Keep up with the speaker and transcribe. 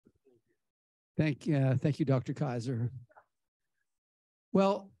Thank you, Dr. Kaiser.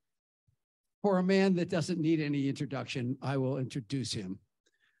 Well, for a man that doesn't need any introduction, I will introduce him.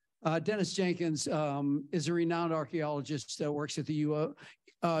 Dennis Jenkins is a renowned archaeologist that works at the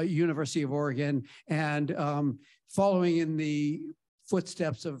University of Oregon, and following in the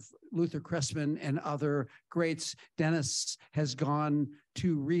footsteps of Luther Cressman and other greats, Dennis has gone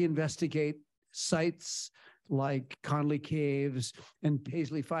to reinvestigate sites like Conley Caves and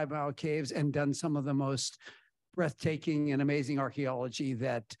Paisley 5 Mile Caves and done some of the most breathtaking and amazing archaeology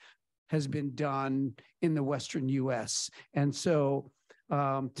that has been done in the Western US. And so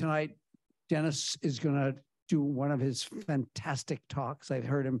tonight, Dennis is going to do one of his fantastic talks. I've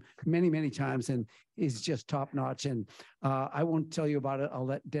heard him many, many times, and he's just top notch. And I won't tell you about it. I'll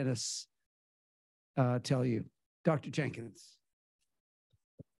let Dennis tell you. Dr. Jenkins.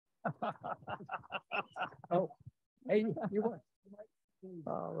 Oh, hey, you want?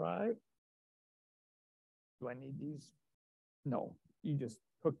 All right. Do I need these? No, you just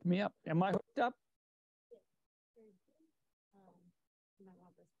hooked me up. Am I hooked up?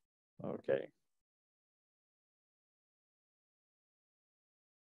 Okay.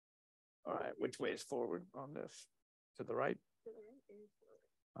 All right, which way is forward on this? To the right? To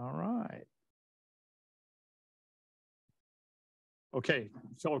the right. All right. Okay,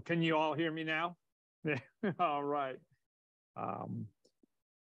 so can you all hear me now? All right.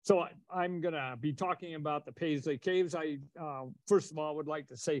 So I'm going to be talking about the Paisley Caves. I, first of all, would like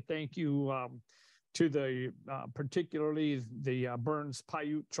to say thank you to the, particularly the Burns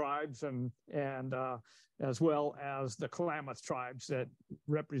Paiute tribes and as well as the Klamath tribes that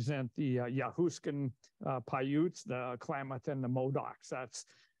represent the Yahuskan Paiutes, the Klamath and the Modocs. That's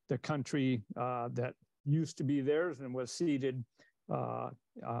the country that used to be theirs and was ceded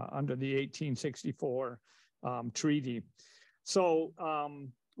under the 1864 treaty. So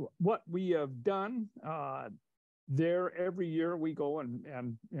what we have done there, every year we go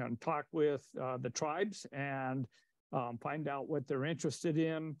and talk with the tribes and find out what they're interested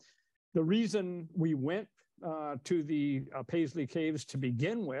in. The reason we went to the Paisley Caves to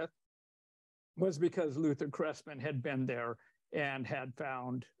begin with was because Luther Cressman had been there and had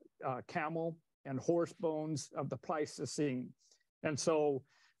found camel and horse bones of the Pleistocene. And so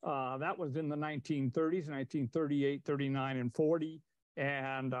that was in the 1930s, 1938, 39, and 40.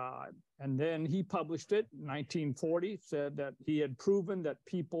 And then he published it in 1940, said that he had proven that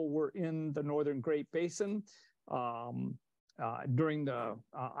people were in the Northern Great Basin during the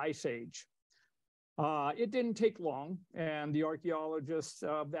Ice Age. It didn't take long, and the archaeologists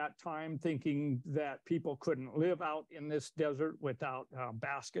of that time, thinking that people couldn't live out in this desert without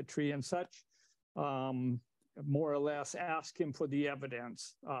basketry and such, more or less asked him for the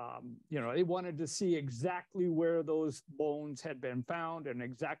evidence. They wanted to see exactly where those bones had been found and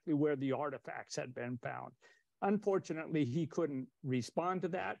exactly where the artifacts had been found. Unfortunately, he couldn't respond to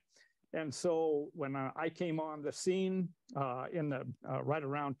that. And so when I came on the scene in the right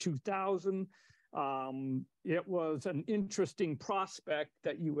around 2000, it was an interesting prospect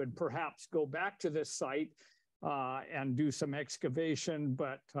that you would perhaps go back to this site and do some excavation.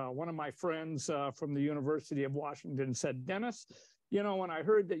 But one of my friends from the University of Washington said, Dennis, when I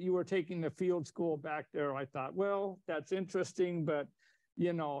heard that you were taking the field school back there, I thought, well, that's interesting, but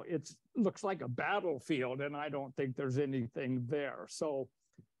it looks like a battlefield and I don't think there's anything there. So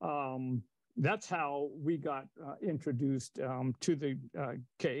that's how we got introduced to the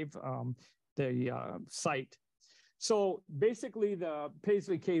cave, the site. So basically the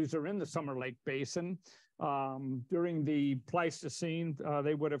Paisley Caves are in the Summer Lake Basin. During the Pleistocene,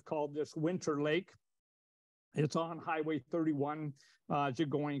 they would have called this Winter Lake. It's on Highway 31 as you're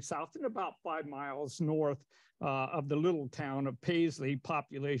going south and about 5 miles north of the little town of Paisley,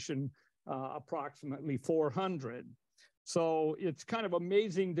 population approximately 400. So it's kind of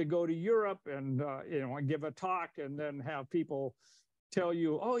amazing to go to Europe and give a talk and then have people tell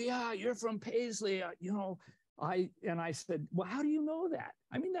you, oh yeah, you're from Paisley, I said, well, how do you know that?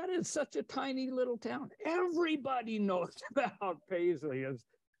 I mean, that is such a tiny little town. Everybody knows about Paisley, as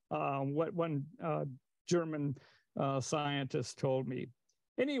what one German scientist told me.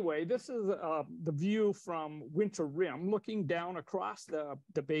 Anyway, this is the view from Winter Rim, looking down across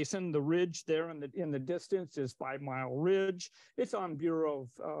the basin. The ridge there in the distance is 5 Mile Ridge. It's on Bureau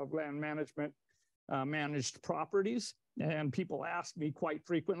of Land Management managed properties. And people ask me quite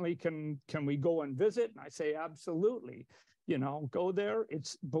frequently, can we go and visit? And I say, absolutely. Go there.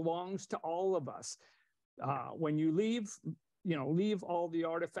 It belongs to all of us. When you leave leave all the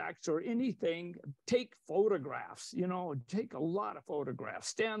artifacts or anything, take photographs, take a lot of photographs,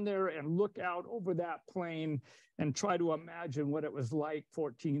 stand there and look out over that plain and try to imagine what it was like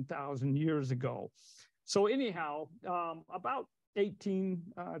 14,000 years ago. So anyhow, about 18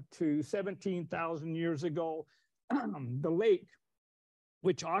 to 17,000 years ago, the lake,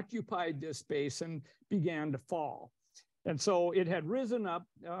 which occupied this basin, began to fall. And so it had risen up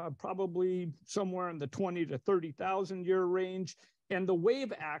probably somewhere in the 20 to 30,000 year range, and the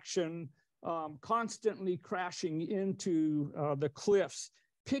wave action constantly crashing into the cliffs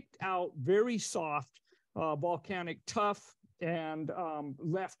picked out very soft volcanic tuff and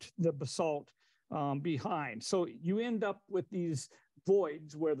left the basalt behind. So you end up with these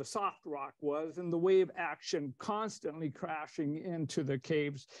voids where the soft rock was, and the wave action constantly crashing into the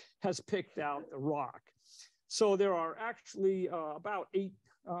caves has picked out the rock. So there are actually about 8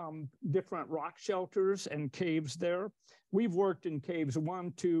 different rock shelters and caves there. We've worked in caves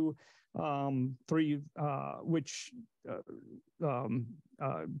 1, 2, 3, which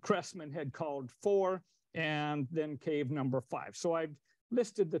Cressman had called 4, and then cave number 5. So I've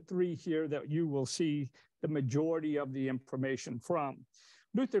listed the 3 here that you will see the majority of the information from.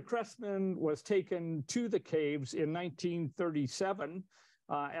 Luther Cressman was taken to the caves in 1937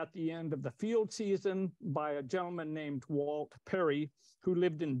 at the end of the field season by a gentleman named Walt Perry, who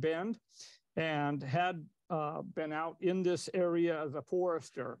lived in Bend and had been out in this area as a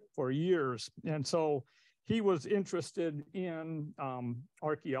forester for years. And so he was interested in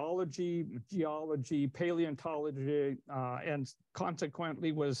archaeology, geology, paleontology, and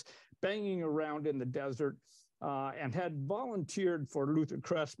consequently was banging around in the desert and had volunteered for Luther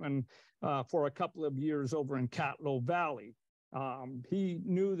Cressman for a couple of years over in Catlow Valley. He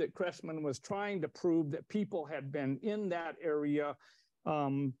knew that Cressman was trying to prove that people had been in that area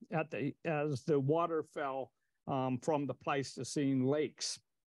as the water fell from the Pleistocene lakes.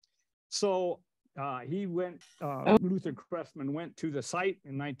 So Luther Cressman went to the site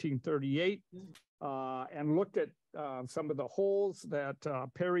in 1938 and looked at some of the holes that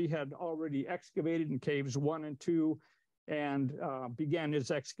Perry had already excavated in caves 1 and 2, and began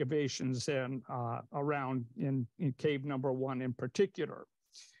his excavations around in cave number 1 in particular.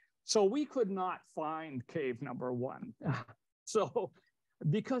 So we could not find cave number 1. So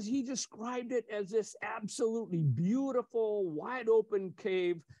because he described it as this absolutely beautiful, wide open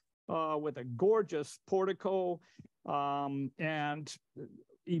cave with a gorgeous portico. And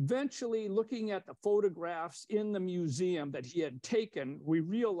eventually, looking at the photographs in the museum that he had taken, we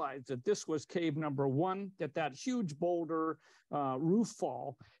realized that this was cave number 1, that huge boulder roof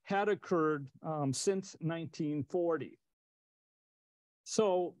fall had occurred since 1940.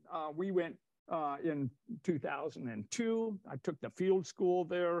 So we went in 2002. I took the field school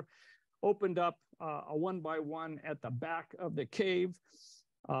there, opened up a 1x1 at the back of the cave,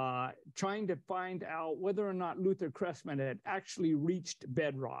 trying to find out whether or not Luther Cressman had actually reached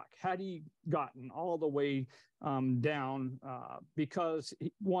bedrock. Had he gotten all the way down? Because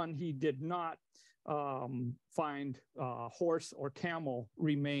one, he did not find horse or camel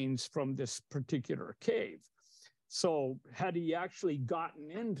remains from this particular cave. So had he actually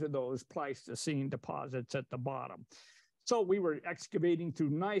gotten into those Pleistocene deposits at the bottom? So we were excavating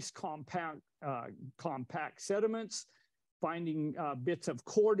through nice compact sediments, finding bits of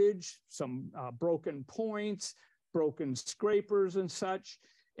cordage, some broken points, broken scrapers and such,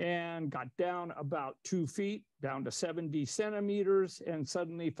 and got down about 2 feet, down to 70 centimeters, and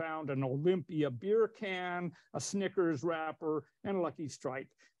suddenly found an Olympia beer can, a Snickers wrapper, and Lucky Strike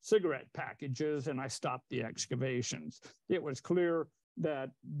cigarette packages, and I stopped the excavations. It was clear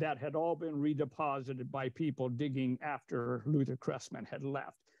that that had all been redeposited by people digging after Luther Cressman had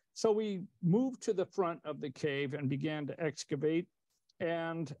left. So we moved to the front of the cave and began to excavate.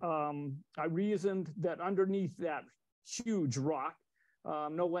 And I reasoned that underneath that huge rock,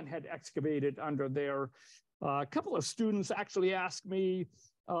 no one had excavated under there. A couple of students actually asked me,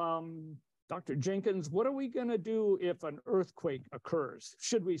 Dr. Jenkins, what are we going to do if an earthquake occurs?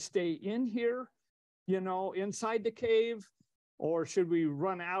 Should we stay in here, inside the cave, or should we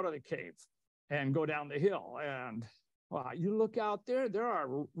run out of the cave and go down the hill? And you look out there, there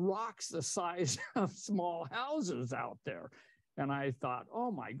are rocks the size of small houses out there. And I thought,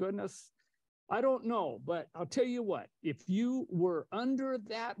 oh my goodness, I don't know, but I'll tell you what, if you were under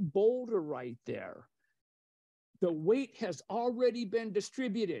that boulder right there, the weight has already been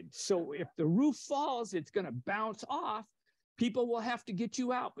distributed. So if the roof falls, it's going to bounce off. People will have to get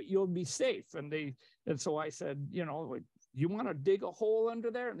you out, but you'll be safe. And so I said, you want to dig a hole under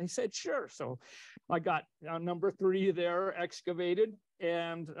there? And they said, sure. So I got number 3 there excavated,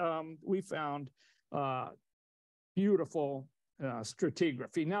 and we found beautiful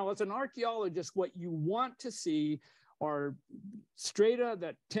stratigraphy. Now, as an archaeologist, what you want to see are strata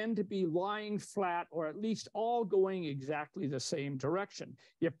that tend to be lying flat, or at least all going exactly the same direction.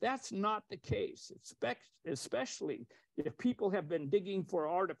 If that's not the case, especially if people have been digging for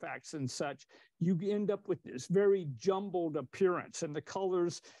artifacts and such, you end up with this very jumbled appearance, and the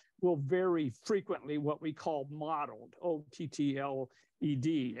colors will vary frequently, what we call mottled,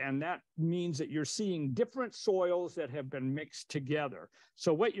 O-T-T-L-E-D. And that means that you're seeing different soils that have been mixed together.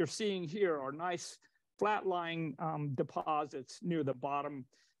 So what you're seeing here are nice flat-lying deposits near the bottom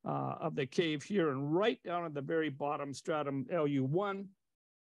of the cave here. And right down at the very bottom, stratum LU1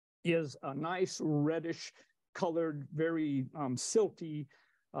 is a nice reddish colored, very silty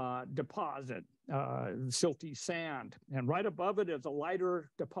deposit, silty sand. And right above it is a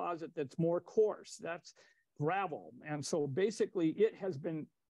lighter deposit that's more coarse. That's gravel. And so basically it has been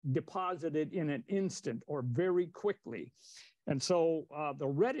deposited in an instant or very quickly. And so the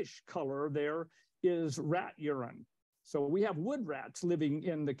reddish color there is rat urine. So we have wood rats living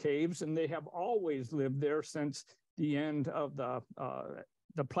in the caves, and they have always lived there since the end of the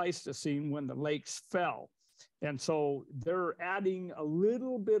Pleistocene, when the lakes fell. And so they're adding a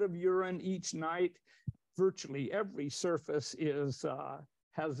little bit of urine each night. Virtually every surface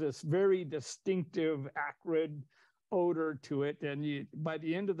has this very distinctive acrid odor to it. And by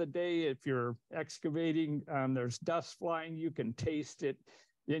the end of the day, if you're excavating and there's dust flying, you can taste it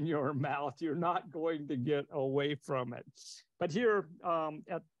in your mouth. You're not going to get away from it. But here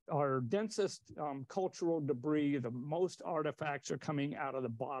at our densest cultural debris, the most artifacts are coming out of the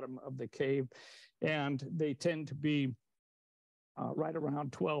bottom of the cave, and they tend to be right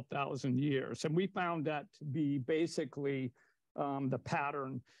around 12,000 years. And we found that to be basically the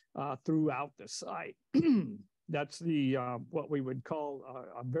pattern throughout the site. That's the what we would call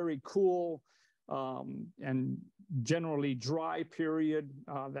a very cool and generally dry period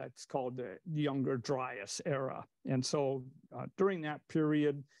that's called the Younger Dryas era. And so during that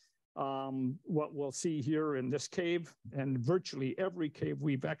period, what we'll see here in this cave, and virtually every cave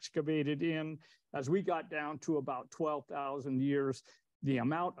we've excavated in, as we got down to about 12,000 years, the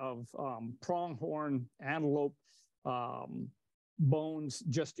amount of pronghorn antelope bones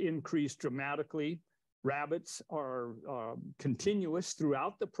just increased dramatically. Rabbits are continuous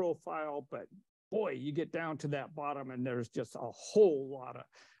throughout the profile, but boy, you get down to that bottom and there's just a whole lot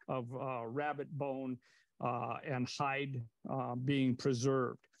of rabbit bone and hide being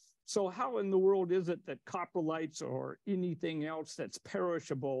preserved. So how in the world is it that coprolites or anything else that's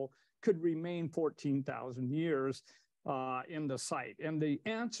perishable could remain 14,000 years in the site? And the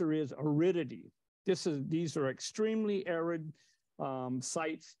answer is aridity. These are extremely arid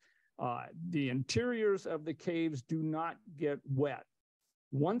sites. The interiors of the caves do not get wet.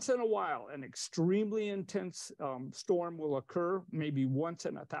 Once in a while, an extremely intense storm will occur, maybe once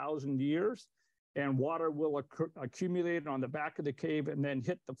in 1,000 years, and water will accumulate on the back of the cave and then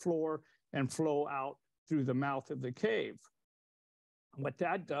hit the floor and flow out through the mouth of the cave. What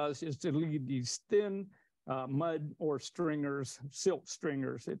that does is to leave these thin mud or stringers, silt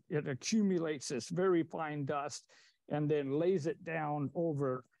stringers. It accumulates this very fine dust and then lays it down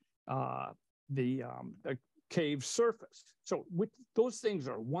over the cave surface. So those things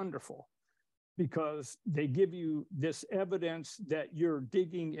are wonderful because they give you this evidence that you're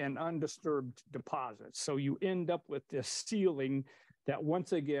digging in undisturbed deposits. So you end up with this ceiling that,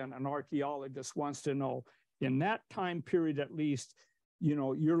 once again, an archaeologist wants to know, in that time period at least, you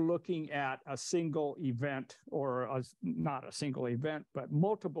know, you're looking at a single event, or not a single event, but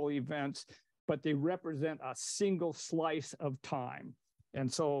multiple events, but they represent a single slice of time.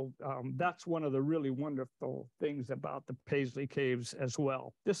 And so that's one of the really wonderful things about the Paisley Caves as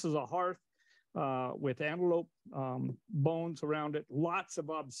well. This is a hearth with antelope bones around it, lots of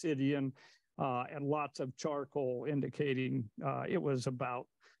obsidian and lots of charcoal, indicating it was about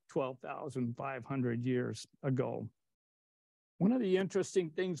 12,500 years ago. One of the interesting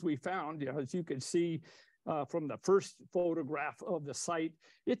things we found, as you can see from the first photograph of the site,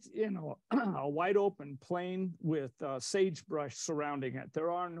 it's in a wide open plain with sagebrush surrounding it. There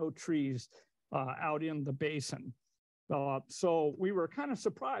are no trees out in the basin. So we were kind of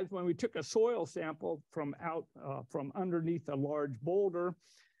surprised when we took a soil sample from underneath a large boulder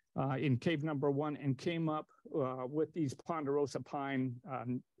in cave number 1 and came up with these ponderosa pine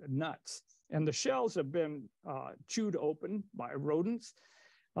nuts. And the shells have been chewed open by rodents.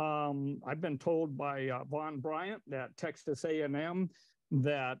 I've been told by Von Bryant at Texas A&M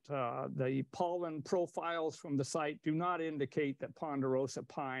that the pollen profiles from the site do not indicate that ponderosa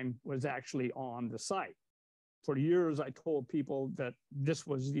pine was actually on the site. for years, I told people that this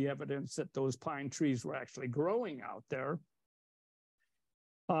was the evidence that those pine trees were actually growing out there.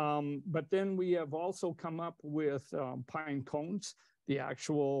 But then we have also come up with pine cones, the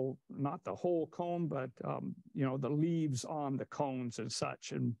actual, not the whole cone, but you know, the leaves on the cones and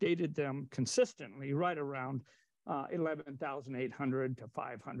such, and dated them consistently right around 11,800 to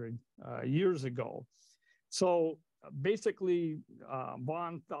 500 years ago. So basically,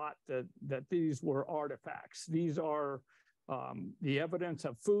 Vaughn thought that these were artifacts. These are the evidence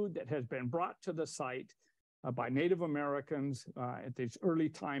of food that has been brought to the site by Native Americans at this early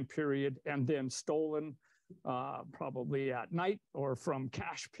time period, and then stolen probably at night or from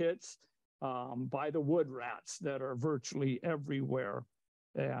cache pits by the wood rats that are virtually everywhere.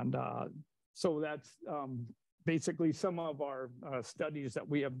 And so that's basically some of our studies that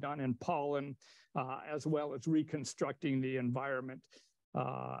we have done in pollen, as well as reconstructing the environment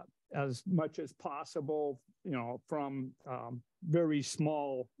as much as possible, you know, from very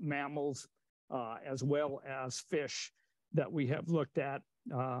small mammals, as well as fish that we have looked at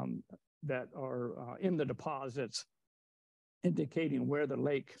that are in the deposits, indicating where the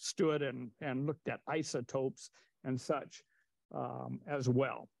lake stood, and looked at isotopes and such as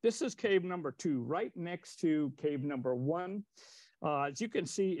well. This is cave number 2, right next to cave number 1. As you can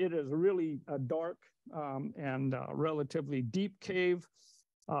see, it is really a dark and relatively deep cave.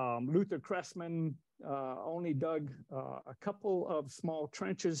 Luther Cressman only dug a couple of small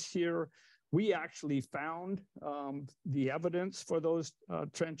trenches here. We actually found the evidence for those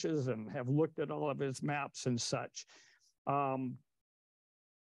trenches and have looked at all of his maps and such.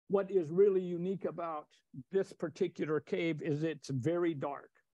 What is really unique about this particular cave is it's very dark.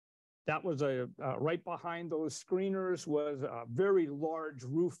 That was right behind those screeners was a very large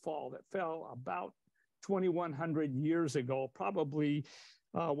roof fall that fell about 2,100 years ago, probably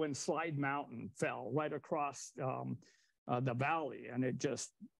when Slide Mountain fell right across the valley, and it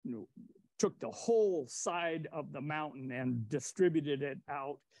just, you know, took the whole side of the mountain and distributed it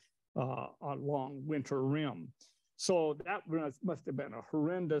out along Winter Rim. So that must have been a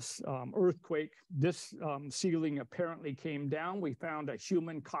horrendous earthquake. This ceiling apparently came down. We found a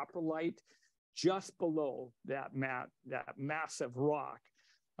human coprolite just below that massive rock,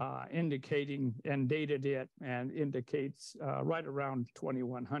 indicating and dated it, and indicates right around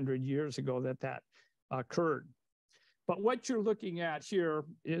 2,100 years ago that occurred. But what you're looking at here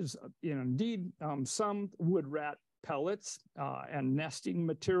is, you know, indeed some wood rat pellets and nesting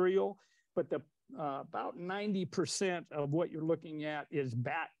material, but about 90% of what you're looking at is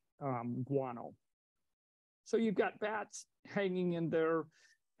bat guano. So you've got bats hanging in there.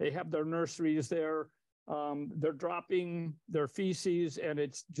 They have their nurseries there. They're dropping their feces, and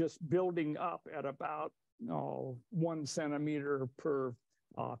it's just building up at about 1 centimeter per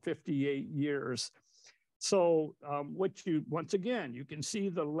 58 years. So once again, you can see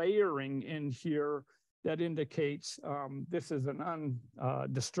the layering in here that indicates this is an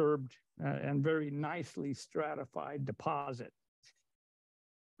undisturbed and very nicely stratified deposit.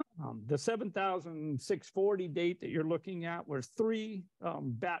 The 7,640 date that you're looking at were 3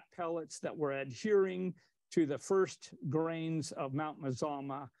 bat pellets that were adhering to the first grains of Mount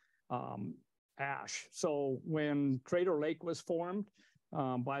Mazama ash. So when Crater Lake was formed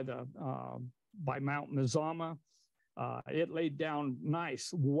by Mount Mazama, it laid down nice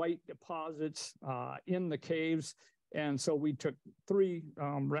white deposits in the caves. And so we took 3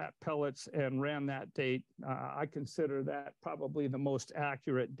 rat pellets and ran that date. I consider that probably the most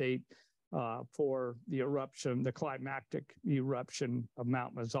accurate date for the eruption, the climactic eruption of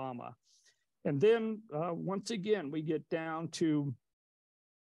Mount Mazama. And then once again, we get down to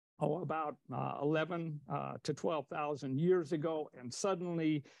about 11 to 12,000 years ago. And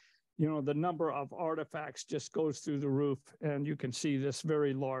suddenly, you know, the number of artifacts just goes through the roof, and you can see this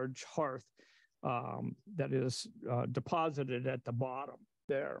very large hearth that is deposited at the bottom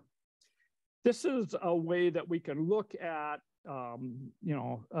there. This is a way that we can look at, you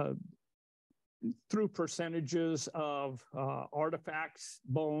know, through percentages of artifacts,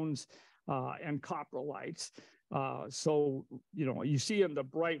 bones, and coprolites. So, you know, you see in the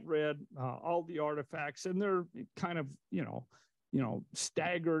bright red all the artifacts, and they're kind of, you know,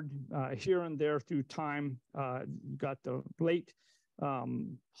 staggered here and there through time. Got the late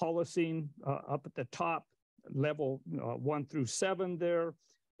Holocene up at the top, level 1 through 7 there,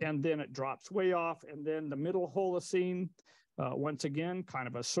 and then it drops way off. And then the middle Holocene, once again, kind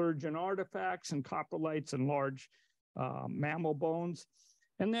of a surge in artifacts and coprolites and large mammal bones.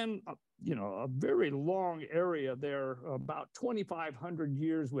 And then, you know, a very long area there, about 2,500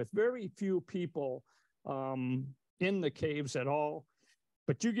 years with very few people in the caves at all.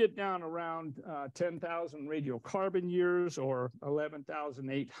 But you get down around 10,000 radiocarbon years or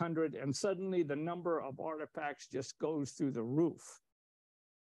 11,800, and suddenly the number of artifacts just goes through the roof.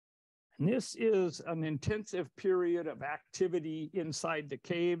 And this is an intensive period of activity inside the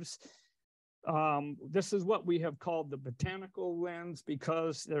caves. This is what we have called the botanical lens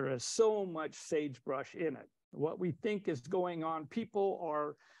because there is so much sagebrush in it. What we think is going on, people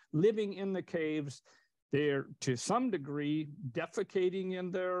are living in the caves. They're, to some degree, defecating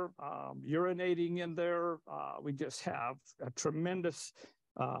in there, urinating in there. We just have a tremendous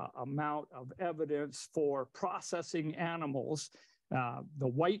amount of evidence for processing animals. The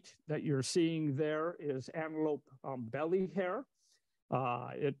white that you're seeing there is antelope belly hair.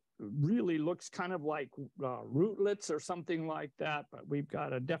 It really looks kind of like rootlets or something like that, but we've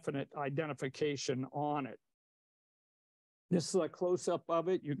got a definite identification on it. This is a close-up of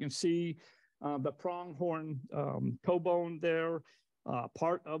it. You can see the pronghorn toe bone there,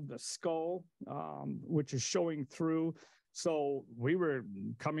 part of the skull, which is showing through. So we were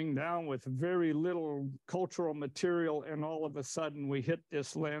coming down with very little cultural material, and all of a sudden we hit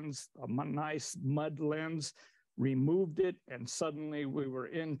this lens, a nice mud lens, removed it, and suddenly we were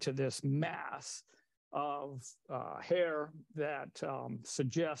into this mass of hair that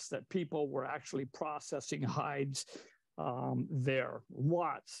suggests that people were actually processing hides there.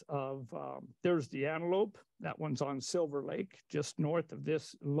 Lots of, there's the antelope. That one's on Silver Lake, just north of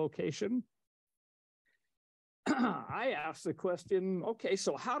this location. I asked the question, okay,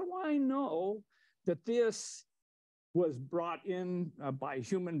 so how do I know that this was brought in by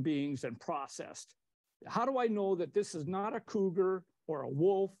human beings and processed? How do I know that this is not a cougar or a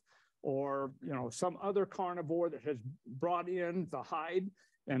wolf or, you know, some other carnivore that has brought in the hide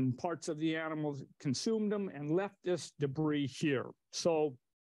and parts of the animals, consumed them, and left this debris here? So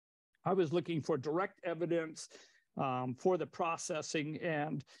I was looking for direct evidence for the processing,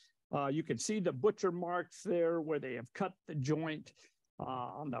 and you can see the butcher marks there where they have cut the joint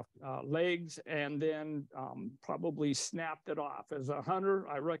on the legs and then probably snapped it off. As a hunter,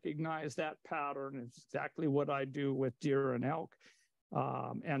 I recognize that pattern. It's exactly what I do with deer and elk.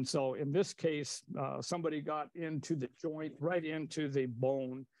 And so in this case, somebody got into the joint, right into the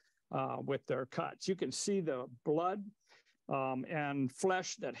bone with their cuts. You can see the blood and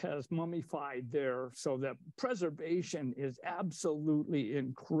flesh that has mummified there. So the preservation is absolutely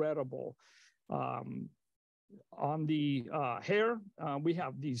incredible. On the hair, we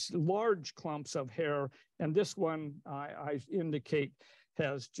have these large clumps of hair, and this one I indicate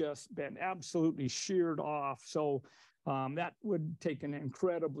has just been absolutely sheared off. So that would take an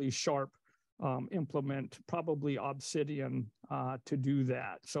incredibly sharp implement, probably obsidian, to do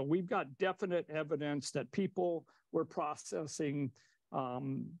that. So we've got definite evidence that people were processing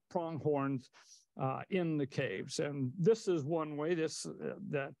pronghorns in the caves. And this is one way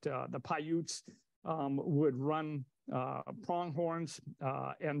that the Paiutes would run pronghorns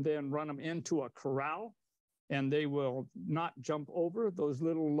and then run them into a corral, and they will not jump over those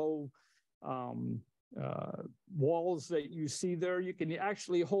little low walls that you see there. You can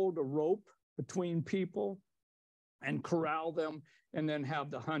actually hold a rope between people and corral them, and then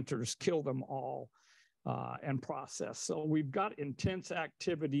have the hunters kill them all and process. So we've got intense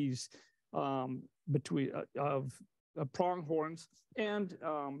activities between of pronghorns and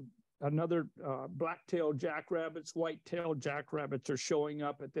another black-tailed jackrabbits, white-tailed jackrabbits are showing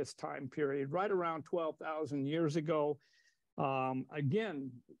up at this time period, right around 12,000 years ago.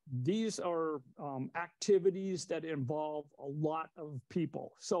 Again, these are activities that involve a lot of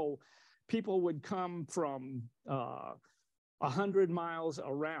people. So people would come from 100 miles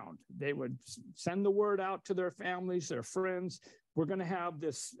around. They would send the word out to their families, their friends. We're going to have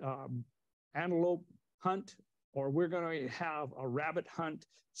this antelope hunt, or we're going to have a rabbit hunt.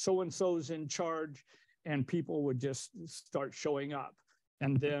 So-and-so's in charge, and people would just start showing up.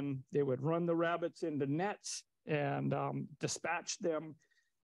 And then they would run the rabbits into nets and dispatch them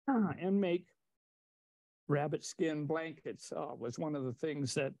and make rabbit skin blankets was one of the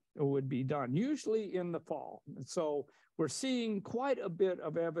things that would be done, usually in the fall. And so we're seeing quite a bit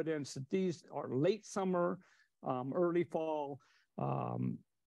of evidence that these are late summer, early fall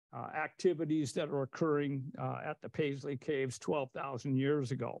activities that are occurring at the Paisley Caves 12,000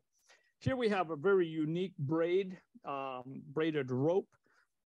 years ago. Here we have a very unique braided rope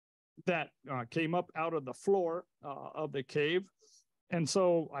that came up out of the floor of the cave. And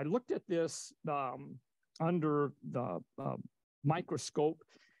so I looked at this under the microscope,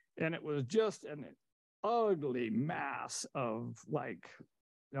 and it was just an ugly mass of, like,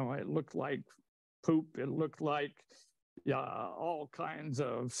 you know, it looked like poop. It looked like all kinds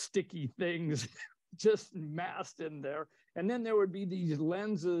of sticky things just massed in there. And then there would be these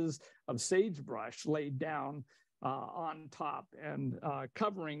lenses of sagebrush laid down on top and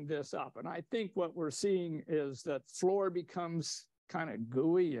covering this up. And I think what we're seeing is that floor becomes kind of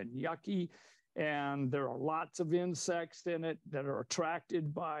gooey and yucky, and there are lots of insects in it that are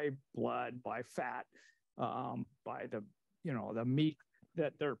attracted by blood, by fat, by the, the meat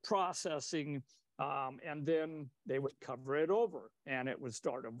that they're processing, and then they would cover it over and it would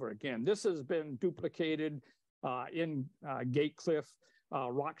start over again. This has been duplicated in Gate Cliff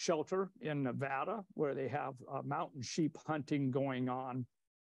Rock Shelter in Nevada, where they have mountain sheep hunting going on.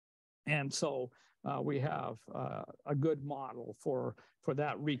 And so we have a good model for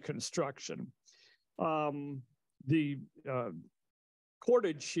that reconstruction. The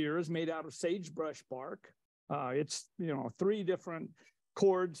cordage shear is made out of sagebrush bark. It's 3 different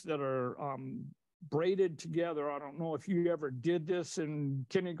cords that are braided together. I don't know if you ever did this in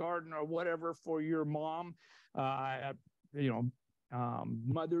kindergarten or whatever for your mom.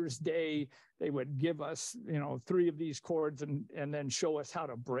 Mother's Day, they would give us, 3 of these cords and then show us how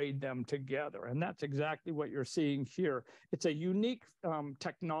to braid them together. And that's exactly what you're seeing here. It's a unique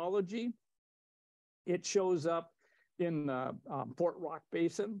technology. It shows up in the Fort Rock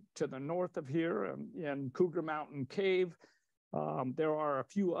Basin to the north of here in Cougar Mountain Cave. There are a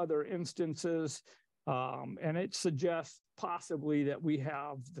few other instances, and it suggests possibly that we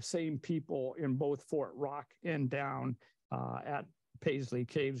have the same people in both Fort Rock and down at Paisley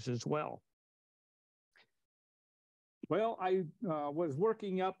Caves as well. Well, I was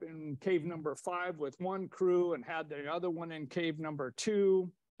working up in cave number 5 with one crew and had the other one in cave number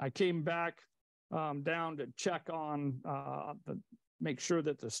 2. I came back down to check on make sure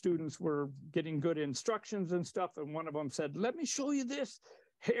that the students were getting good instructions and stuff. And one of them said, "Let me show you this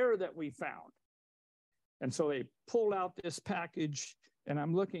hair that we found." And so they pulled out this package, and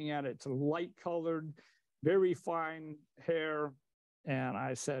I'm looking at it. It's light colored, very fine hair. And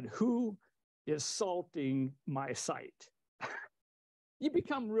I said, "Who is salting my site?" You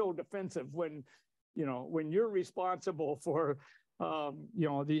become real defensive when you're responsible for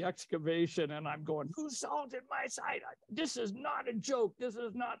the excavation, and I'm going, "Who salted my site? This is not a joke. This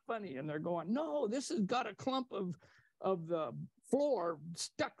is not funny." And they're going, "No, this has got a clump of the floor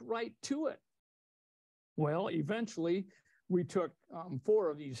stuck right to it." Well, eventually we took 4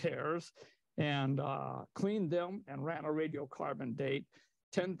 of these hairs and cleaned them and ran a radiocarbon date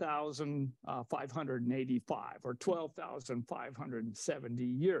 10,585 or 12,570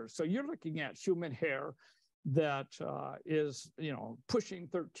 years. So you're looking at human hair that is, pushing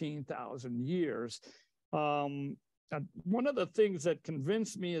 13,000 years. One of the things that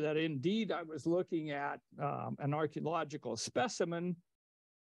convinced me that indeed I was looking at an archaeological specimen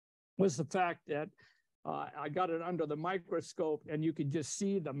was the fact that I got it under the microscope and you could just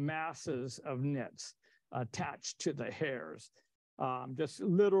see the masses of nits attached to the hairs, just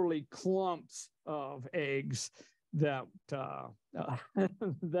literally clumps of eggs that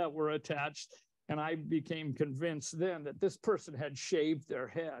that were attached. And I became convinced then that this person had shaved their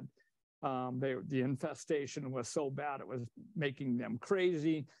head. The infestation was so bad, it was making them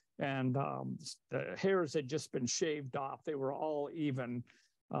crazy. And the hairs had just been shaved off. They were all even,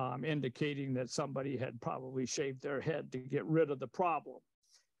 indicating that somebody had probably shaved their head to get rid of the problem.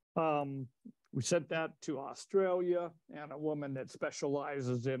 We sent that to Australia, and a woman that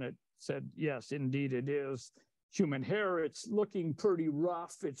specializes in it said, "Yes, indeed it is human hair. It's looking pretty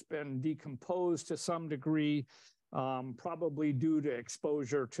rough. It's been decomposed to some degree, probably due to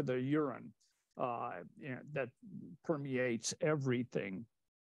exposure to the urine that permeates everything."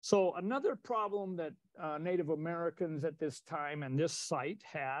 So another problem that Native Americans at this time and this site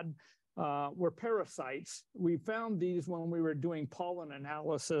had were parasites. We found these when we were doing pollen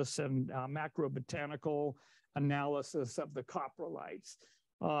analysis and macrobotanical analysis of the coprolites.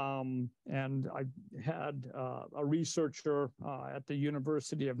 And I had a researcher at the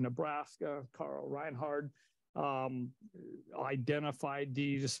University of Nebraska, Carl Reinhard, identified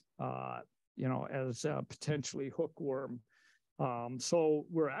these, as potentially hookworm. So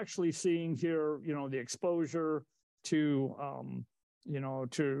we're actually seeing here, the exposure to,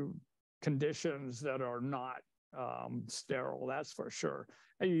 to conditions that are not sterile, that's for sure.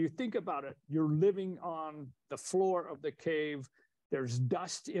 And you think about it, you're living on the floor of the cave. There's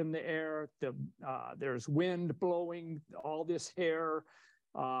dust in the air, there's wind blowing all this hair,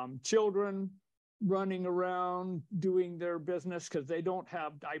 children running around doing their business because they don't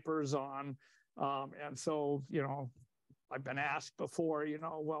have diapers on. And so, I've been asked before,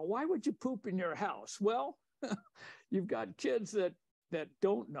 well, why would you poop in your house? Well, you've got kids that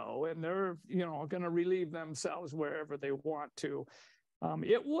don't know, and they're, going to relieve themselves wherever they want to.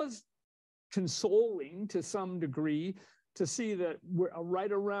 It was consoling to some degree to see that we're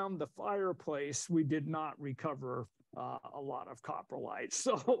right around the fireplace, we did not recover a lot of coprolites.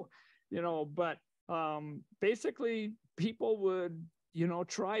 So, but basically people would,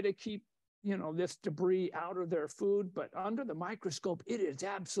 try to keep, this debris out of their food, but under the microscope, it is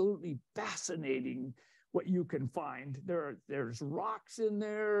absolutely fascinating what you can find. There's rocks in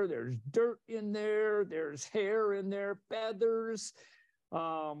there, there's dirt in there, there's hair in there, feathers.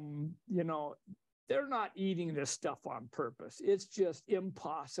 They're not eating this stuff on purpose. It's just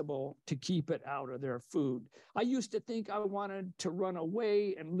impossible to keep it out of their food. I used to think I wanted to run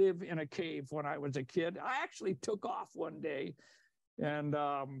away and live in a cave when I was a kid. I actually took off one day and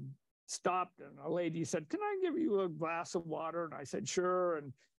stopped, and a lady said, "Can I give you a glass of water?" And I said, "Sure."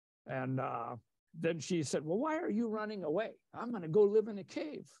 And then she said, "Well, why are you running away?" "I'm going to go live in a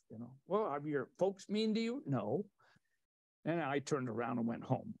cave." "Well, are your folks mean to you?" "No." And I turned around and went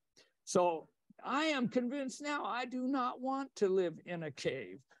home. So I am convinced now I do not want to live in a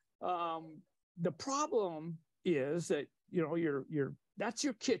cave. The problem is that, that's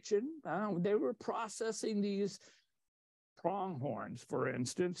your kitchen. They were processing these pronghorns, for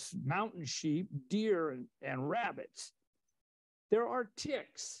instance, mountain sheep, deer, and rabbits. There are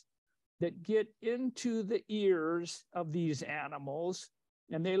ticks that get into the ears of these animals,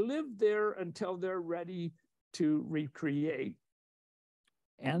 and they live there until they're ready to recreate.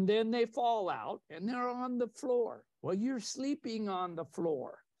 And then they fall out and they're on the floor. Well, you're sleeping on the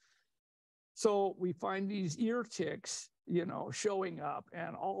floor. So we find these ear ticks, showing up,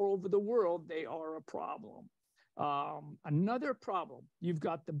 and all over the world, they are a problem. Another problem, you've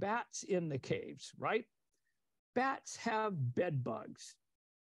got the bats in the caves, right? Bats have bed bugs.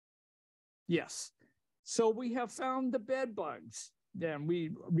 Yes. So we have found the bed bugs. Then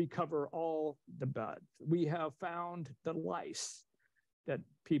we recover all the bugs. We have found the lice that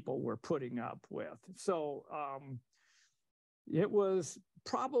people were putting up with. So it was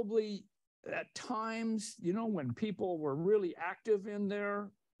probably at times, when people were really active in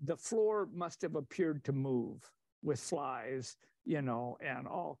there, the floor must have appeared to move with flies, and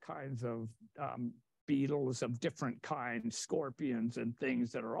all kinds of beetles of different kinds, scorpions and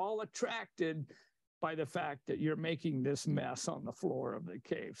things that are all attracted by the fact that you're making this mess on the floor of the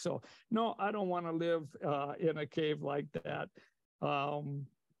cave. So no, I don't want to live in a cave like that.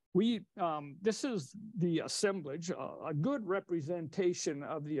 This is the assemblage, a good representation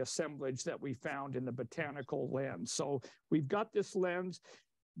of the assemblage that we found in the botanical lens. So we've got this lens.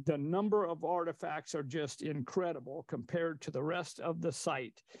 The number of artifacts are just incredible compared to the rest of the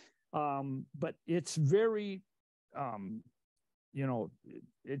site. But it's very,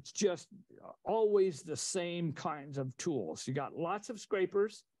 it's just always the same kinds of tools. You got lots of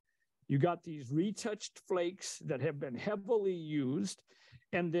scrapers. You got these retouched flakes that have been heavily used.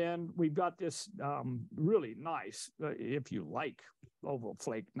 And then we've got this really nice, if you like oval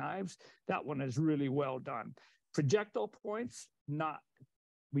flake knives, that one is really well done. Projectile points,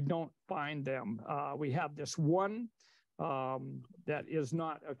 we don't find them. We have this one that is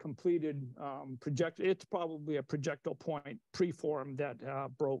not a completed projectile. It's probably a projectile point preform that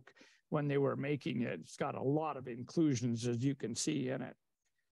broke when they were making it. It's got a lot of inclusions, as you can see in it.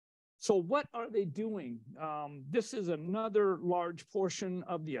 So what are they doing? This is another large portion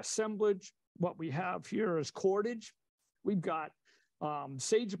of the assemblage. What we have here is cordage. We've got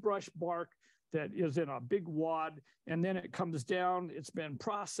sagebrush bark that is in a big wad, and then it comes down. It's been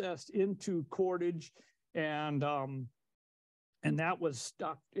processed into cordage, and that was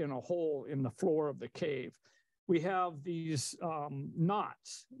stuck in a hole in the floor of the cave. We have these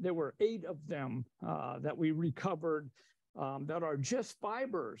knots. There were 8 of them that we recovered that are just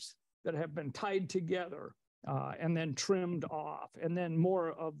fibers that have been tied together and then trimmed off, and then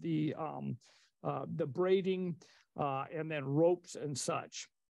more of the braiding and then ropes and such.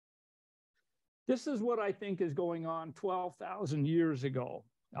 This is what I think is going on 12,000 years ago.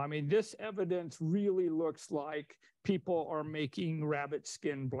 I mean, this evidence really looks like people are making rabbit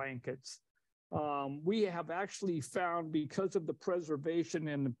skin blankets. We have actually found, because of the preservation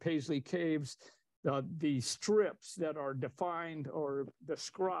in the Paisley caves, the strips that are defined or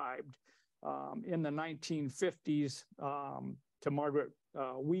described in the 1950s to Margaret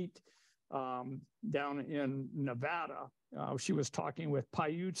Wheat down in Nevada. She was talking with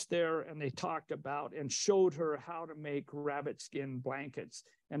Paiutes there, and they talked about and showed her how to make rabbit skin blankets.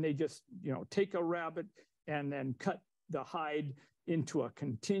 And they just, take a rabbit and then cut the hide into a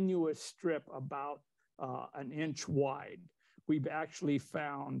continuous strip about an inch wide. We've actually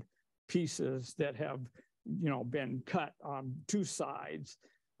found pieces that have, been cut on 2 sides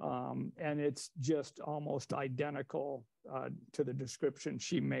And it's just almost identical to the description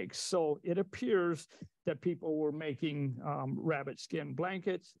she makes. So it appears that people were making rabbit skin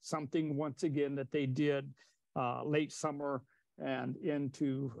blankets, something once again that they did late summer and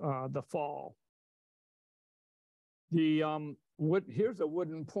into the fall. Here's a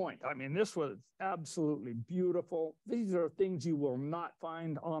wooden point. I mean, this was absolutely beautiful. These are things you will not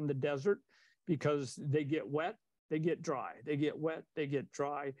find on the desert because they get wet, they get dry, they get wet, they get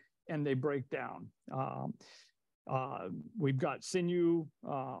dry, and they break down. We've got sinew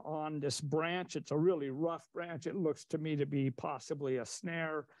on this branch. It's a really rough branch. It looks to me to be possibly a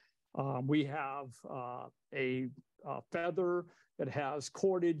snare. We have a feather that has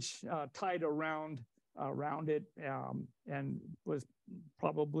cordage tied around it, and was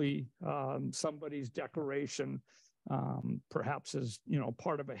probably somebody's decoration, perhaps as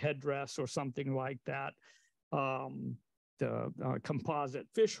part of a headdress or something like that. The composite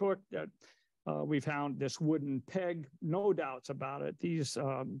fish hook that we found, this wooden peg, no doubts about it. These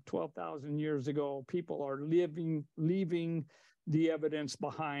 12,000 years ago, people are leaving the evidence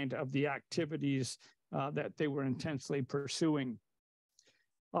behind of the activities that they were intensely pursuing.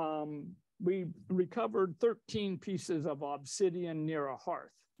 We recovered 13 pieces of obsidian near a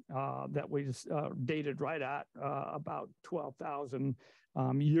hearth that was dated right at about 12,000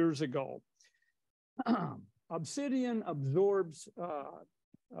 years ago. Obsidian absorbs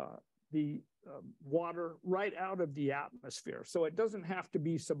the water right out of the atmosphere. So it doesn't have to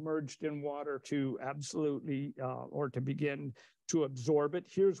be submerged in water to absolutely, or to begin to absorb it.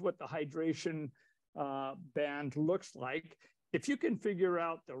 Here's what the hydration band looks like. If you can figure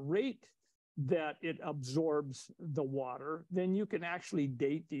out the rate that it absorbs the water, then you can actually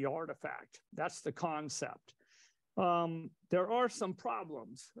date the artifact. That's the concept. There are some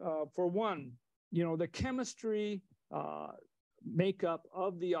problems. For one, the chemistry makeup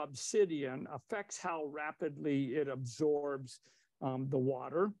of the obsidian affects how rapidly it absorbs the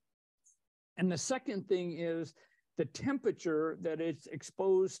water. And the second thing is the temperature that it's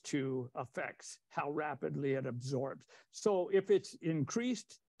exposed to affects how rapidly it absorbs. So if it's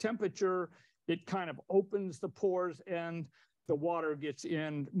increased temperature, it kind of opens the pores and the water gets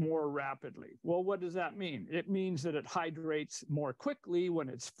in more rapidly. Well, what does that mean? It means that it hydrates more quickly when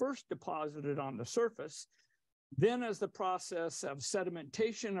it's first deposited on the surface. Then as the process of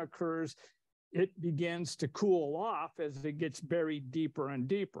sedimentation occurs, it begins to cool off as it gets buried deeper and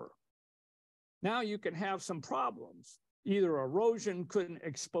deeper. Now you can have some problems. Either erosion couldn't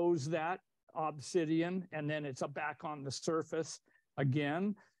expose that obsidian, and then it's back on the surface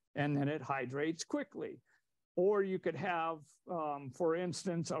again, and then it hydrates quickly. Or you could have, for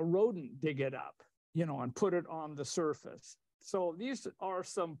instance, a rodent dig it up, and put it on the surface. So these are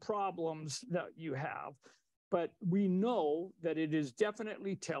some problems that you have, but we know that it is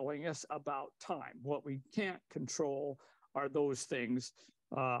definitely telling us about time. What we can't control are those things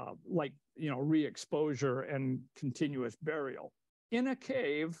like, re-exposure and continuous burial. In a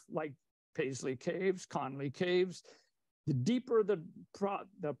cave, like Paisley caves, Conley caves, the deeper the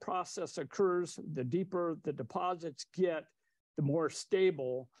process occurs, the deeper the deposits get, the more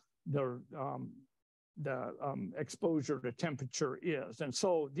stable the exposure to temperature is. And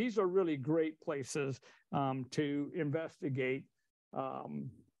so these are really great places to investigate,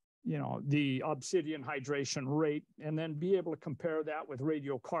 the obsidian hydration rate, and then be able to compare that with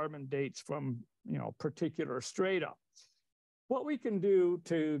radiocarbon dates from, particular strata. What we can do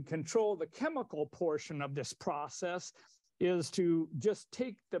to control the chemical portion of this process is to just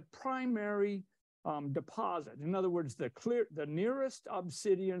take the primary deposit. In other words, the nearest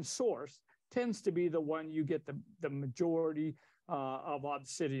obsidian source tends to be the one you get the majority of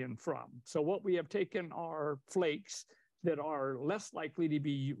obsidian from. So what we have taken are flakes that are less likely to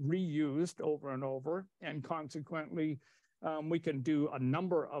be reused over and over, and consequently, we can do a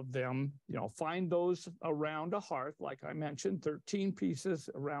number of them, find those around a hearth, like I mentioned, 13 pieces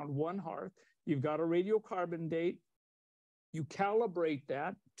around one hearth. You've got a radiocarbon date. You calibrate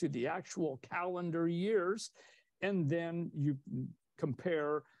that to the actual calendar years, and then you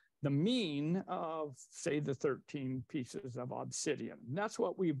compare the mean of, say, the 13 pieces of obsidian. And that's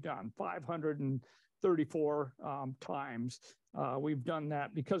what we've done, 534 times. We've done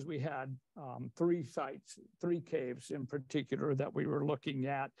that because we had 3 sites, 3 caves in particular that we were looking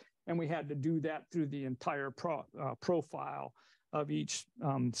at, and we had to do that through the entire profile of each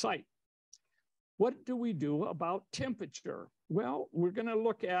site. What do we do about temperature? Well, we're going to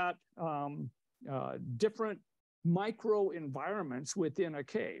look at different microenvironments within a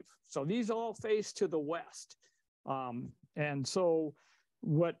cave. So these all face to the west. And so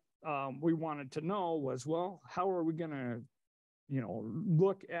what we wanted to know was, well, how are we going to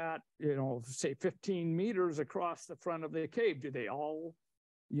look at, say 15 meters across the front of the cave. Do they all,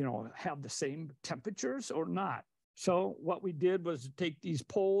 have the same temperatures or not? So what we did was take these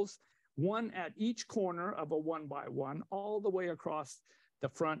poles, one at each corner of a 1x1, all the way across the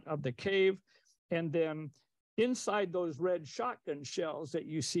front of the cave. And then inside those red shotgun shells that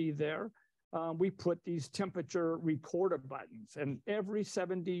you see there, we put these temperature recorder buttons. And every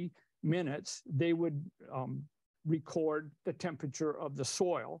 70 minutes, they would record the temperature of the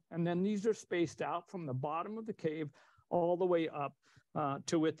soil. And then these are spaced out from the bottom of the cave all the way up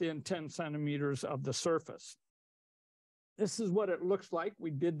to within 10 centimeters of the surface. This is what it looks like.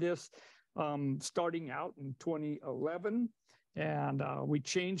 We did this starting out in 2011, and we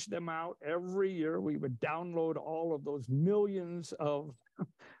changed them out every year. We would download all of those millions of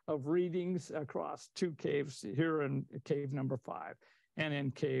readings across two caves, here in cave number 5 and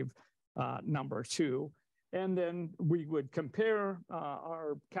in cave number 2. And then we would compare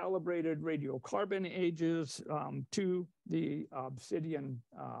our calibrated radiocarbon ages to the obsidian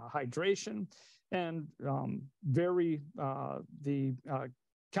hydration, and vary the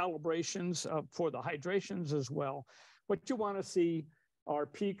calibrations for the hydrations as well. What you want to see are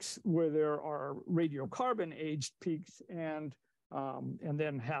peaks where there are radiocarbon aged peaks, and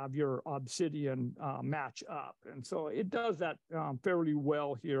then have your obsidian match up. And so it does that fairly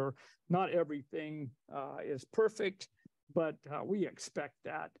well here. Not everything is perfect, but we expect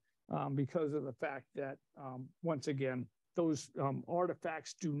that because of the fact that, once again, those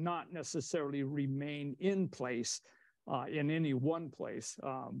artifacts do not necessarily remain in place in any one place,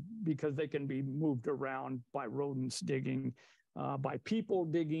 because they can be moved around by rodents digging, by people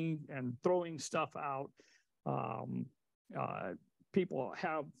digging and throwing stuff out. People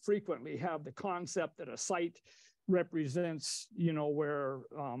frequently have the concept that a site represents, where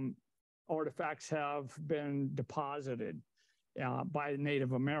artifacts have been deposited by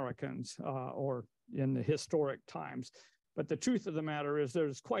Native Americans or in the historic times. But the truth of the matter is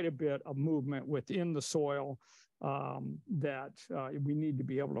there's quite a bit of movement within the soil that we need to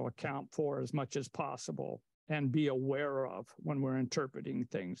be able to account for as much as possible and be aware of when we're interpreting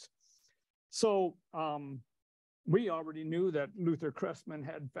things. So we already knew that Luther Cressman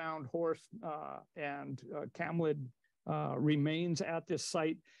had found horse and camelid remains at this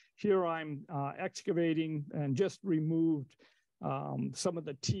site. Here I'm excavating and just removed some of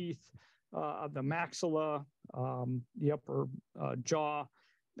the teeth of the maxilla, the upper jaw,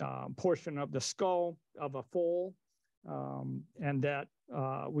 portion of the skull of a foal, and that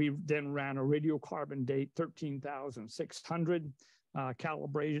we then ran a radiocarbon date 13,600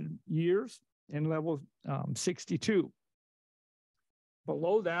 calibrated years in level 62.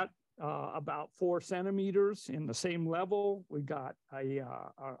 Below that, about 4 centimeters in the same level, we got a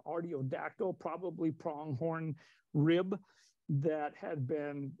artiodactyl, probably pronghorn rib that had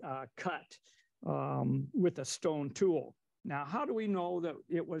been cut with a stone tool. Now, how do we know that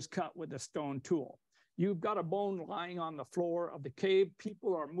it was cut with a stone tool? You've got a bone lying on the floor of the cave.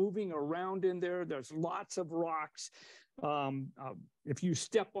 People are moving around in there. There's lots of rocks. If you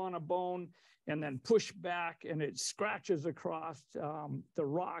step on a bone and then push back and it scratches across the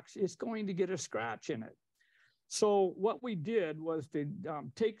rocks, it's going to get a scratch in it. So what we did was to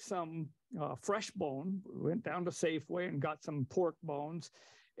take some fresh bone. We went down to Safeway and got some pork bones,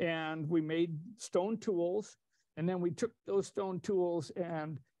 and we made stone tools. And then we took those stone tools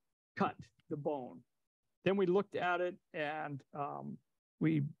and cut the bone. Then we looked at it, and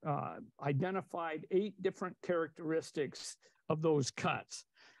we identified 8 different characteristics of those cuts.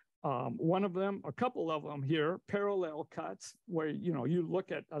 One of them, a couple of them here, parallel cuts, where you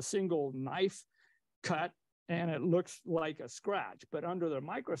look at a single knife cut and it looks like a scratch, but under the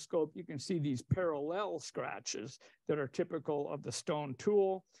microscope you can see these parallel scratches that are typical of the stone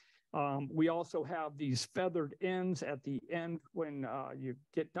tool. We also have these feathered ends at the end. When you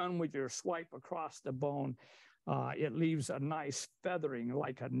get done with your swipe across the bone, it leaves a nice feathering,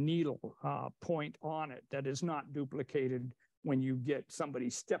 like a needle point on it, that is not duplicated when you get somebody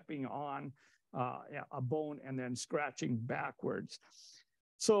stepping on a bone and then scratching backwards.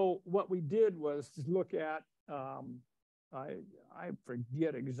 So what we did was look at, I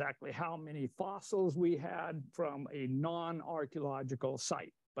forget exactly how many fossils we had from a non-archaeological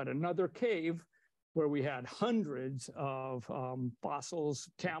site, but another cave where we had hundreds of fossils,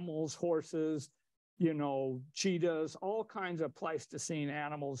 camels, horses, cheetahs, all kinds of Pleistocene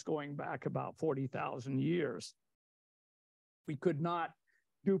animals going back about 40,000 years. We could not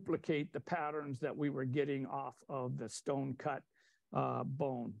duplicate the patterns that we were getting off of the stone cut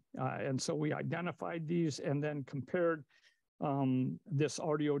bone. And so we identified these and then compared this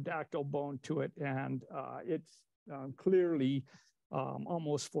artiodactyl bone to it. And it's clearly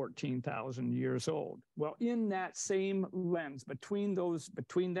almost 14,000 years old. Well, in that same lens, between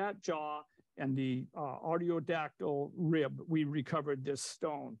that jaw and the artiodactyl rib, we recovered this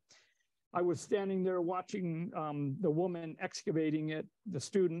stone. I was standing there watching the woman excavating it, the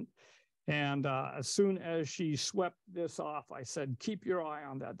student, and as soon as she swept this off, I said, keep your eye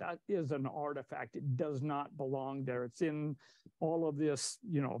on that. That is an artifact. It does not belong there. It's in all of this,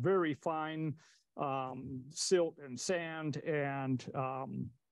 very fine silt and sand and,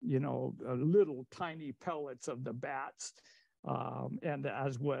 little tiny pellets of the bats, and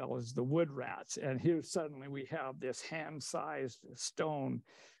as well as the wood rats. And here suddenly we have this hand-sized stone.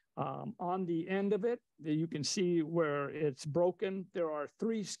 On the end of it, you can see where it's broken. There are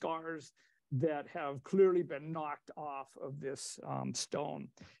 3 scars that have clearly been knocked off of this stone.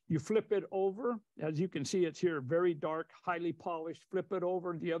 You flip it over, as you can see, it's here very dark, highly polished. Flip it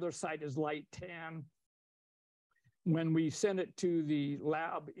over, the other side is light tan. When we sent it to the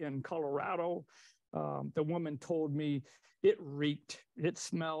lab in Colorado, the woman told me it reeked. It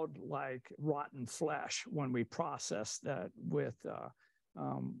smelled like rotten flesh when we processed that with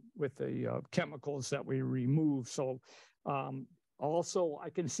the chemicals that we remove. So also I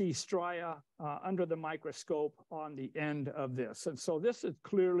can see stria under the microscope on the end of this. And so this is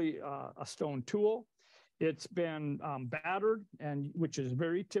clearly a stone tool. It's been battered, and which is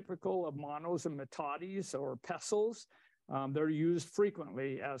very typical of monos and metates or pestles. They're used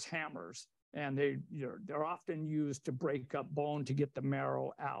frequently as hammers, and they're often used to break up bone to get the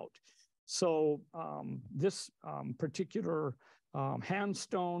marrow out. So this particular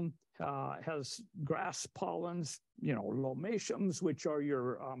handstone has grass pollens, lomatiums, which are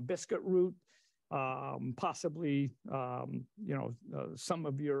your biscuit root, possibly, some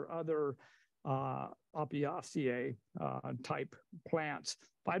of your other Apiaceae type plants.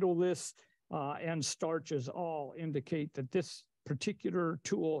 Phytoliths and starches all indicate that this particular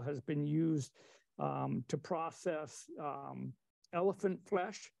tool has been used to process elephant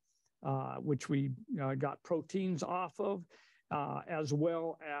flesh, which we got proteins off of, as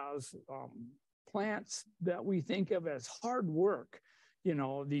well as plants that we think of as hard work.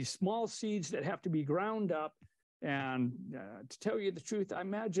 These small seeds that have to be ground up. And to tell you the truth, I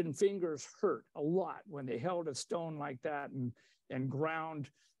imagine fingers hurt a lot when they held a stone like that and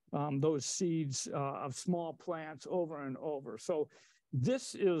ground those seeds of small plants over and over. So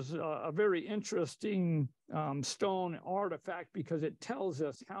this is a very interesting stone artifact because it tells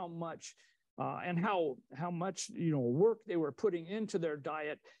us how much and how much work they were putting into their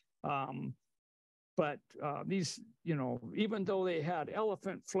diet. But these, even though they had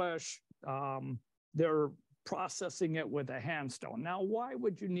elephant flesh, they're processing it with a hand stone. Now, why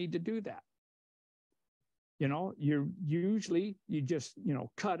would you need to do that? You just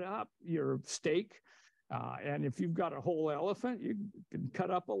cut up your steak, and if you've got a whole elephant, you can cut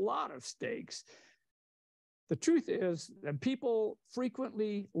up a lot of steaks. The truth is that people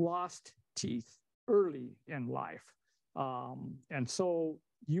frequently lost teeth early in life, and so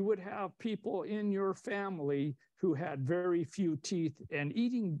you would have people in your family who had very few teeth, and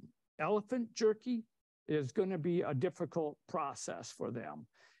eating elephant jerky is going to be a difficult process for them.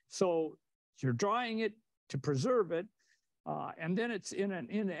 So you're drying it to preserve it, and then it's in an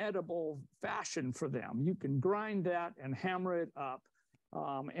inedible fashion for them. You can grind that and hammer it up,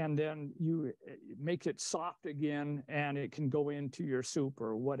 and then you make it soft again, and it can go into your soup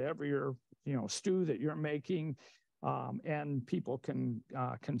or whatever your stew that you're making, and people can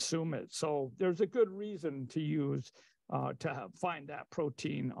consume it. So there's a good reason to use find that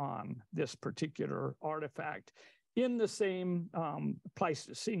protein on this particular artifact. In the same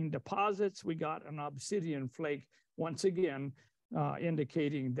Pleistocene deposits, we got an obsidian flake, once again,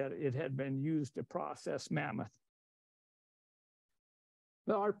 indicating that it had been used to process mammoth.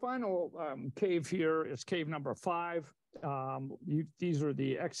 Now, our final cave here is cave number 5. These are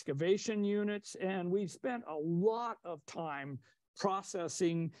the excavation units, and we spent a lot of time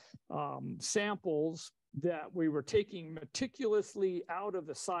processing samples that we were taking meticulously out of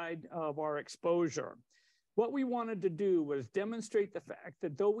the side of our exposure. What we wanted to do was demonstrate the fact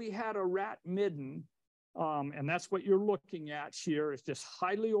that though we had a rat midden, and that's what you're looking at here, is just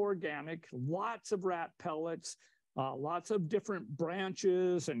highly organic, lots of rat pellets, lots of different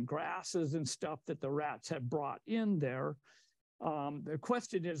branches and grasses and stuff that the rats had brought in there. The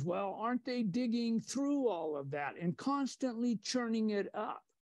question is, well, aren't they digging through all of that and constantly churning it up?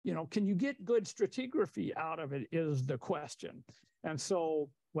 Can you get good stratigraphy out of it is the question. And so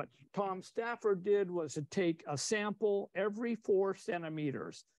what Tom Stafford did was to take a sample every 4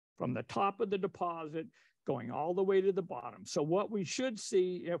 centimeters from the top of the deposit going all the way to the bottom. So what we should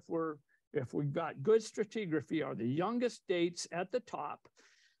see if we're if we've got good stratigraphy, are the youngest dates at the top,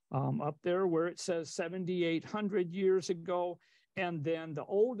 up there where it says 7,800 years ago, and then the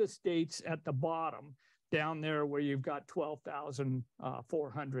oldest dates at the bottom, down there where you've got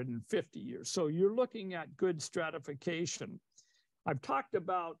 12,450 years. So you're looking at good stratification. I've talked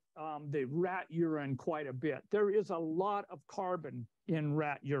about the rat urine quite a bit. There is a lot of carbon in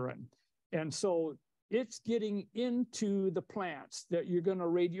rat urine. And so it's getting into the plants that you're going to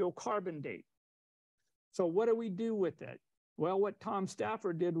radiocarbon date. So what do we do with it? Well, what Tom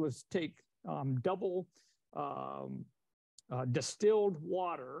Stafford did was take double distilled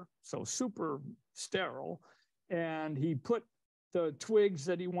water, so super sterile, and he put the twigs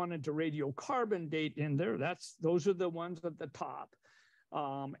that he wanted to radiocarbon date in there. Those are the ones at the top.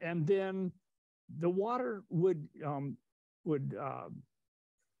 And then the water would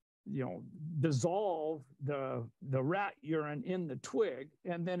dissolve the rat urine in the twig,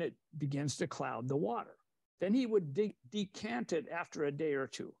 and then it begins to cloud the water. Then he would decant it after a day or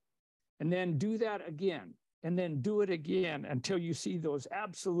two, and then do that again, and then do it again until you see those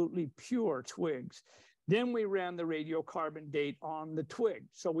absolutely pure twigs. Then we ran the radiocarbon date on the twig.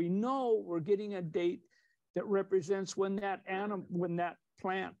 So we know we're getting a date that represents when that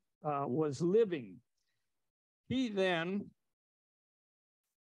plant was living. He then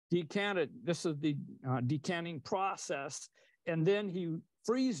decanted, this is the decanting process, and then he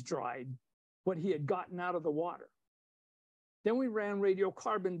freeze dried what he had gotten out of the water. Then we ran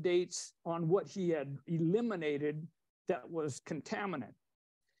radiocarbon dates on what he had eliminated that was contaminant.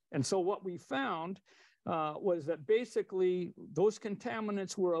 And so what we found was that basically those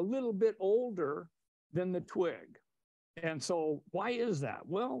contaminants were a little bit older than the twig. And so why is that?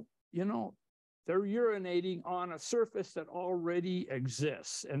 Well, they're urinating on a surface that already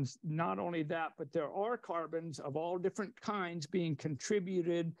exists. And not only that, but there are carbons of all different kinds being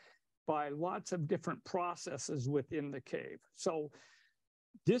contributed by lots of different processes within the cave. So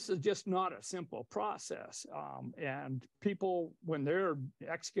this is just not a simple process. And people, when they're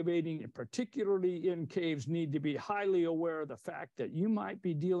excavating, particularly in caves, need to be highly aware of the fact that you might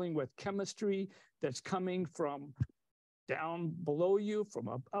be dealing with chemistry that's coming from down below you, from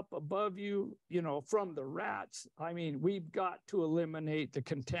up above you, from the rats. I mean, we've got to eliminate the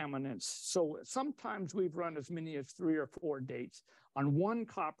contaminants. So sometimes we've run as many as 3 or 4 dates. On one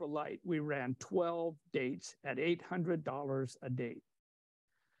coprolite, we ran 12 dates at $800 a date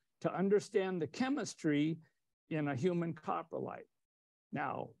to understand the chemistry in a human coprolite.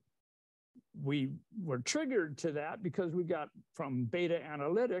 Now, we were triggered to that because we got from Beta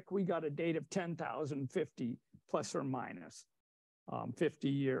Analytic, we got a date of 10,050 plus or minus 50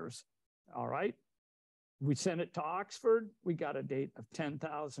 years. All right. We sent it to Oxford. We got a date of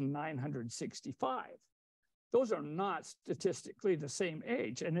 10,965. Those are not statistically the same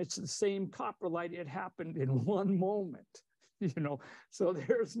age, and it's the same coprolite. It happened in one moment, so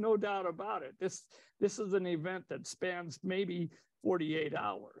there's no doubt about it. This is an event that spans maybe 48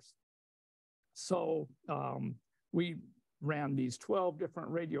 hours. So we ran these 12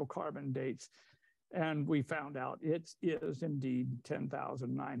 different radiocarbon dates, and we found out it is indeed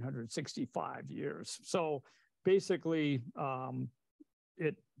 10,965 years. So basically,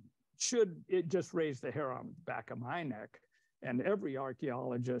 it just raised the hair on the back of my neck. And every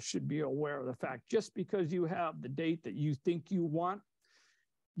archaeologist should be aware of the fact, just because you have the date that you think you want,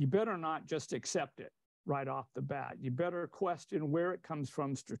 you better not just accept it right off the bat. You better question where it comes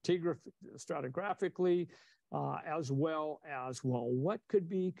from stratigraphically, as well as, what could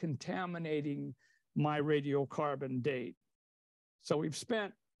be contaminating my radiocarbon date? So we've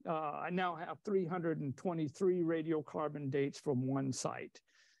spent, I now have 323 radiocarbon dates from one site.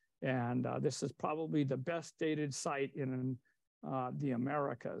 And this is probably the best dated site in the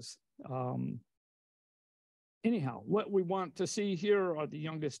Americas. Anyhow, what we want to see here are the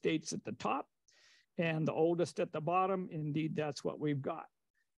youngest dates at the top and the oldest at the bottom. Indeed, that's what we've got.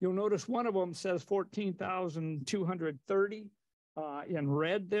 You'll notice one of them says 14,230 in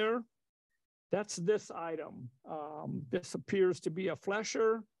red there. That's this item. This appears to be a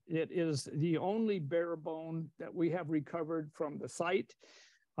flesher. It is the only bare bone that we have recovered from the site.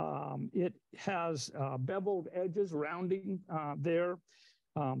 It has beveled edges, rounding there.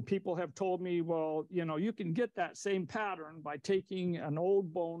 People have told me, well, you can get that same pattern by taking an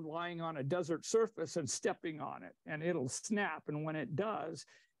old bone lying on a desert surface and stepping on it, and it'll snap. And when it does,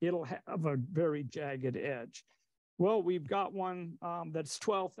 it'll have a very jagged edge. Well, we've got one that's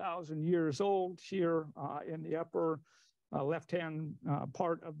 12,000 years old here in the upper left-hand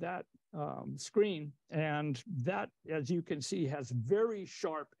part of that screen. And that, as you can see, has very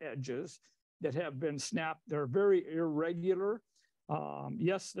sharp edges that have been snapped. They're very irregular.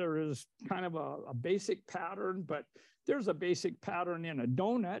 Yes, there is kind of a basic pattern, but there's a basic pattern in a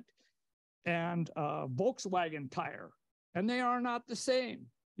donut and a Volkswagen tire, and they are not the same.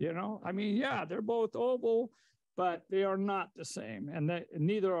 You know, I mean, yeah, they're both oval, but they are not the same, and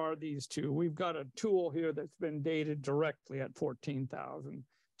neither are these two. We've got a tool here that's been dated directly at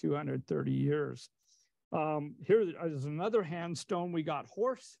 14,230 years. Here is another handstone we got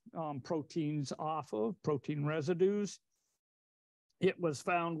horse proteins off of, protein residues. It was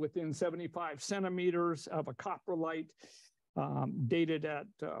found within 75 centimeters of a coprolite dated at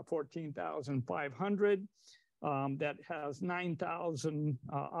 14,500 that has 9,000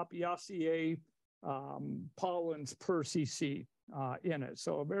 Apiaceae pollens per cc in it.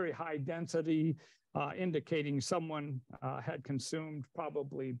 So a very high density, indicating someone had consumed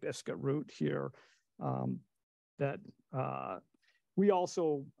probably biscuit root here. We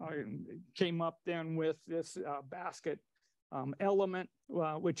also came up then with this basket element,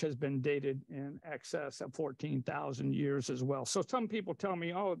 which has been dated in excess of 14,000 years as well. So some people tell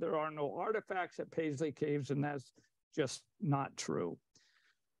me, oh, there are no artifacts at Paisley Caves, and that's just not true.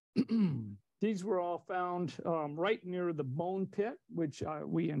 These were all found right near the bone pit, which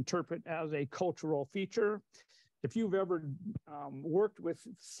we interpret as a cultural feature. If you've ever worked with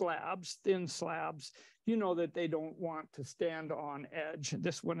slabs, thin slabs, you know that they don't want to stand on edge.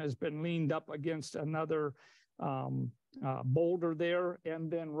 This one has been leaned up against another boulder there,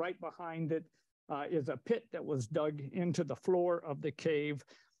 and then right behind it is a pit that was dug into the floor of the cave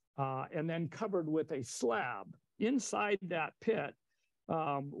and then covered with a slab. Inside that pit,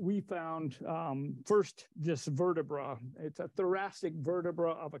 we found first this vertebra. It's a thoracic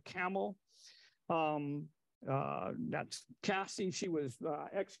vertebra of a camel. That's Cassie. She was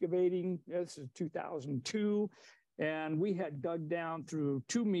excavating. This is 2002. And we had dug down through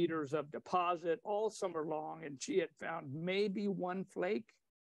 2 meters of deposit all summer long, and she had found maybe one flake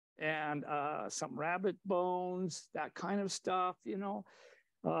and some rabbit bones, that kind of stuff, you know.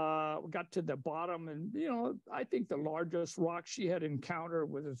 We got to the bottom, and, you know, I think the largest rock she had encountered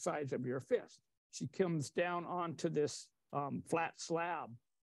was the size of your fist. She comes down onto this flat slab,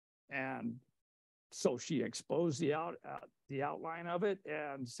 and so she exposed the outline of it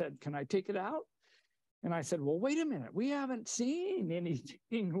and said, "Can I take it out?" And I said, "Well, wait a minute. We haven't seen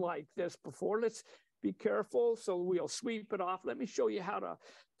anything like this before. Let's be careful." So we'll sweep it off. Let me show you how to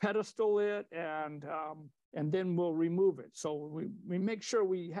pedestal it, and then we'll remove it. So we make sure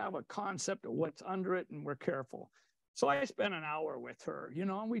we have a concept of what's under it, and we're careful. So I spent an hour with her, you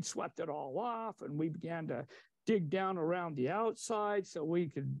know, and we swept it all off, and we began to dig down around the outside so we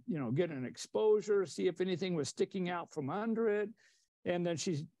could, you know, get an exposure, see if anything was sticking out from under it. And then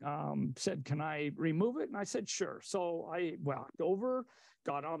she said, "Can I remove it?" And I said, "Sure." So I walked over,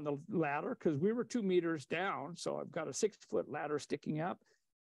 got on the ladder because we were 2 meters down. So I've got a 6-foot ladder sticking up,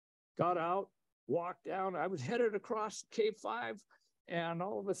 got out, walked down. I was headed across Cave 5, and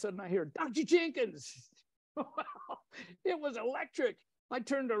all of a sudden I hear, "Dr. Jenkins." It was electric. I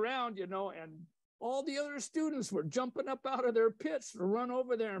turned around, you know, and all the other students were jumping up out of their pits to run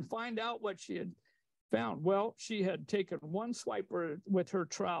over there and find out what she had found. Well, she had taken one swiper with her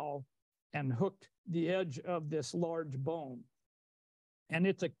trowel and hooked the edge of this large bone. And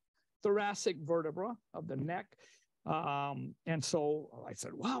it's a thoracic vertebra of the neck. And so I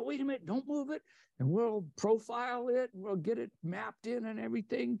said, "Wow, wait a minute, don't move it. And we'll profile it. And we'll get it mapped in and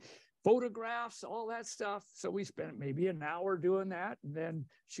everything, photographs, all that stuff." So we spent maybe an hour doing that. And then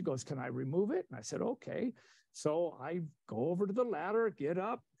she goes, "Can I remove it?" And I said, "Okay." So I go over to the ladder, get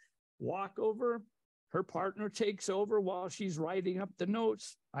up, walk over. Her partner takes over while she's writing up the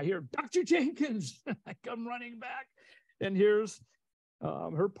notes. I hear, "Dr. Jenkins." I come running back, and here's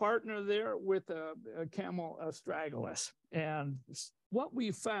her partner there with a camel astragalus. And what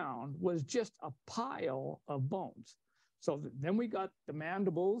we found was just a pile of bones. So then we got the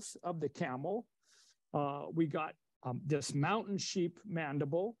mandibles of the camel. We got this mountain sheep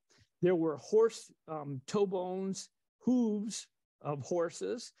mandible. There were horse toe bones, hooves of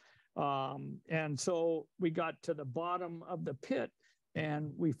horses. And so we got to the bottom of the pit,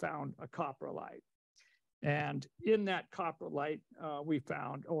 and we found a coprolite. And in that coprolite, we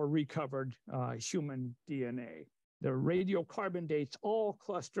found or recovered human DNA. The radiocarbon dates all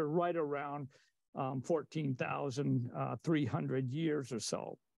cluster right around 14,300 years or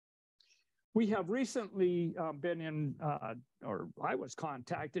so. We have recently been in, or I was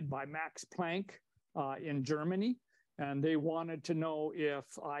contacted by Max Planck in Germany, and they wanted to know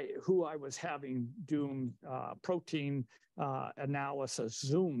who I was having do protein analysis,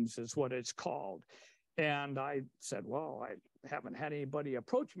 Zooms is what it's called. And I said, well, I haven't had anybody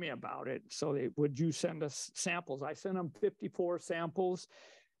approach me about it. So would you send us samples? I sent them 54 samples.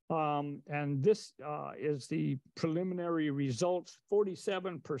 And this is the preliminary results.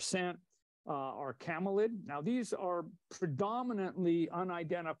 47% are camelid. Now, these are predominantly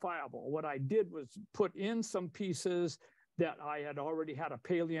unidentifiable. What I did was put in some pieces that I had already had a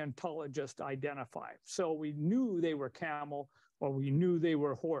paleontologist identify. So we knew they were camel, or we knew they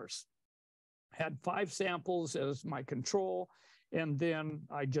were horse. Had 5 samples as my control, and then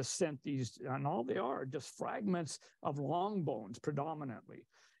I just sent these, and all they are just fragments of long bones predominantly.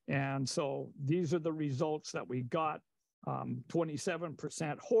 And so these are the results that we got: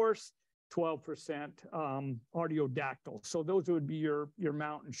 27% horse, 12% artiodactyl. So those would be your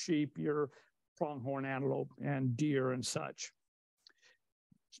mountain sheep, your pronghorn antelope, and deer and such.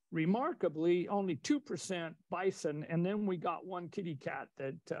 Remarkably, only 2% bison, and then we got one kitty cat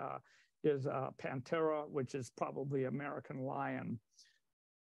that is Panthera, which is probably American lion.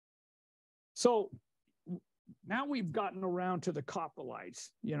 So now we've gotten around to the coprolites,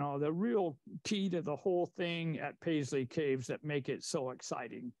 you know, the real key to the whole thing at Paisley Caves that make it so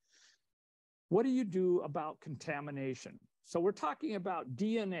exciting. What do you do about contamination? So we're talking about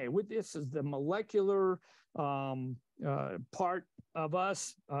DNA. This is the molecular part of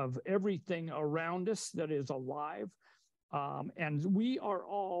us, of everything around us that is alive. And we are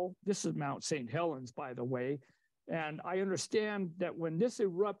all, this is Mount St. Helens, by the way, and I understand that when this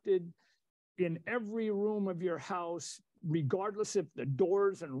erupted in every room of your house, regardless if the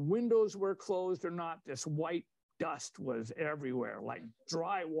doors and windows were closed or not, this white dust was everywhere, like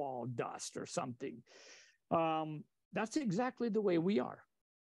drywall dust or something. That's exactly the way we are.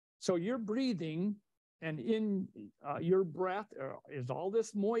 So you're breathing, and in your breath is all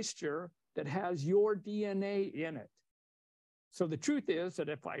this moisture that has your DNA in it. So the truth is that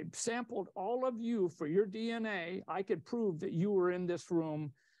if I sampled all of you for your DNA, I could prove that you were in this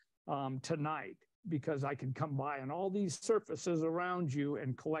room tonight, because I could come by on all these surfaces around you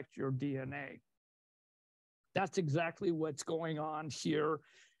and collect your DNA. That's exactly what's going on here.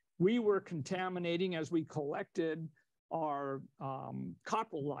 We were contaminating as we collected our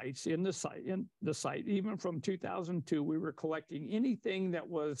coprolites in the site. Even from 2002, we were collecting anything that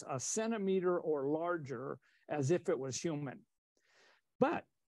was a centimeter or larger as if it was human. But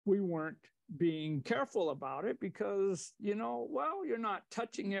we weren't being careful about it because, you know, well, you're not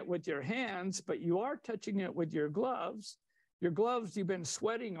touching it with your hands, but you are touching it with your gloves. Your gloves you've been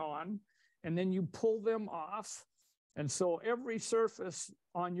sweating on, and then you pull them off. And so every surface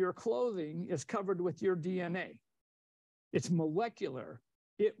on your clothing is covered with your DNA. It's molecular.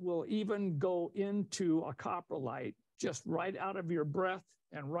 It will even go into a coprolite just right out of your breath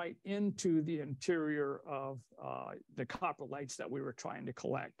and right into the interior of the coprolites that we were trying to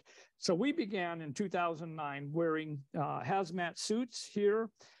collect. So we began in 2009 wearing hazmat suits here,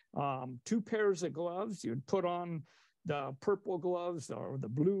 2 pairs of gloves. You'd put on the purple gloves or the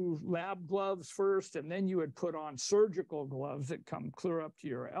blue lab gloves first, and then you would put on surgical gloves that come clear up to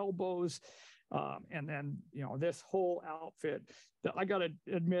your elbows. And then, you know, this whole outfit, I got to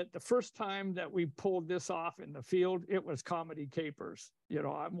admit, the first time that we pulled this off in the field, it was comedy capers. You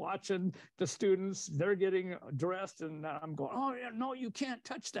know, I'm watching the students, they're getting dressed, and I'm going, oh, yeah, no, you can't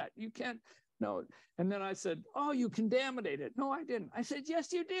touch that. You can't, no. And then I said, oh, you contaminated. No, I didn't. I said,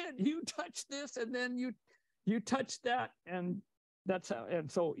 yes, you did. You touched this, and then you touched that. And that's how,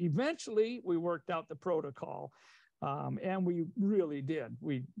 and so eventually we worked out the protocol. And we really did.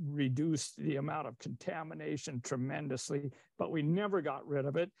 We reduced the amount of contamination tremendously, but we never got rid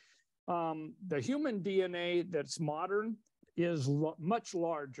of it. The human DNA that's modern is much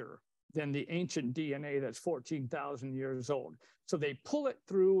larger than the ancient DNA that's 14,000 years old. So they pull it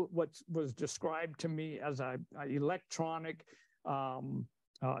through what was described to me as an electronic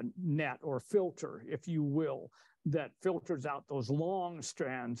net or filter, if you will, that filters out those long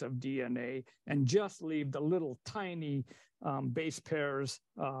strands of DNA and just leave the little tiny base pairs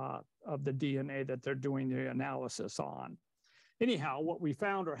of the DNA that they're doing the analysis on. Anyhow, what we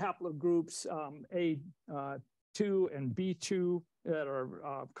found are haplogroups A2 and B2 that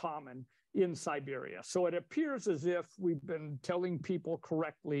are common in Siberia. So it appears as if we've been telling people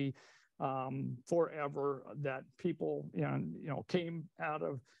correctly forever that people, came out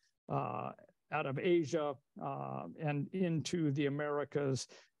of Asia and into the Americas,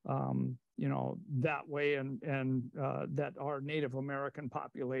 that way, and that our Native American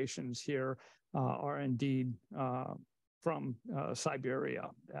populations here are indeed from Siberia,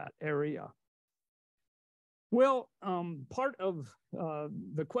 that area. Well, part of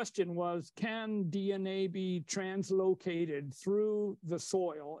the question was, can DNA be translocated through the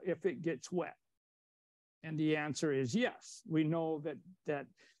soil if it gets wet? And the answer is yes. We know that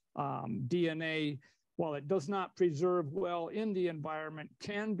DNA, while it does not preserve well in the environment,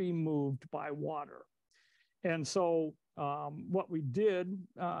 can be moved by water. And so what we did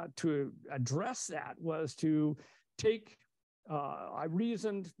to address that was to take, I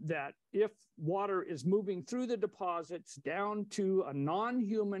reasoned that if water is moving through the deposits down to a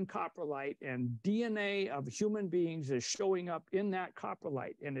non-human coprolite and DNA of human beings is showing up in that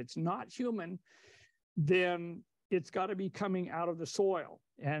coprolite and it's not human, then it's got to be coming out of the soil.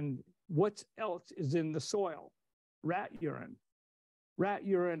 And what else is in the soil? Rat urine. Rat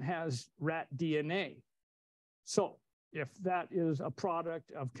urine has rat DNA. So if that is a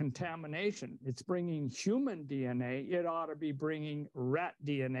product of contamination, it's bringing human DNA, it ought to be bringing rat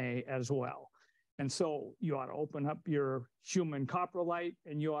DNA as well. And so you ought to open up your human coprolite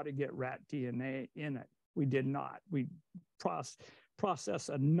and you ought to get rat DNA in it. We did not. We processed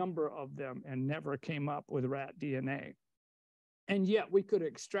a number of them and never came up with rat DNA. And yet we could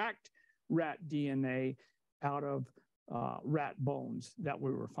extract rat DNA out of rat bones that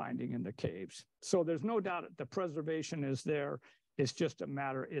we were finding in the caves. So there's no doubt that the preservation is there. It's just a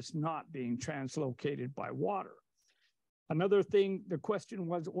matter, it's not being translocated by water. Another thing, the question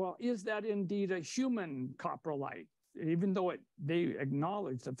was, well, is that indeed a human coprolite? Even though they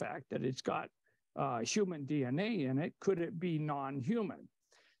acknowledge the fact that it's got human DNA in it, could it be non-human?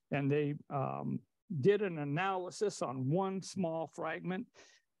 And they did an analysis on one small fragment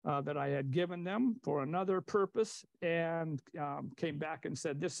that I had given them for another purpose and came back and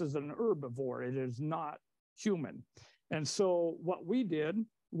said, this is an herbivore, it is not human. And so what we did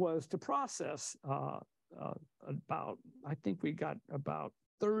was to process about, I think we got about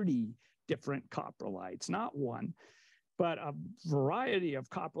 30 different coprolites, not one, but a variety of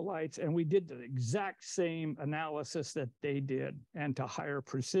coprolites. And we did the exact same analysis that they did. And to higher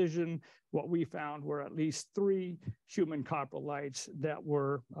precision, what we found were at least 3 human coprolites that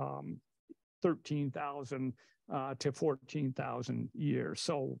were 13,000 to 14,000 years.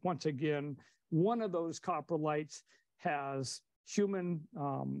 So once again, one of those coprolites has human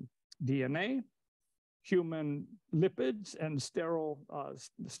DNA, human lipids, and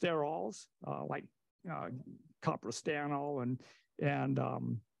sterols like coprostanol and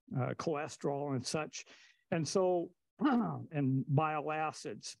cholesterol and such. And so, and bile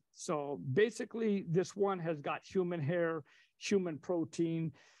acids. So basically this one has got human hair, human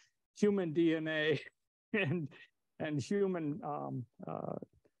protein, human DNA, and human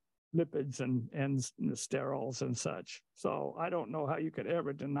lipids and sterols and such. So I don't know how you could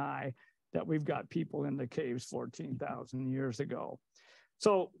ever deny that we've got people in the caves 14,000 years ago.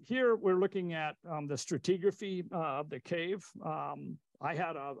 So here we're looking at the stratigraphy of the cave. I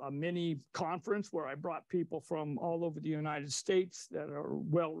had a mini conference where I brought people from all over the United States that are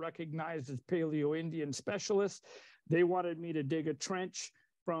well recognized as Paleo-Indian specialists. They wanted me to dig a trench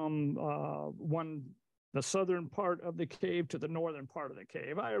from the southern part of the cave to the northern part of the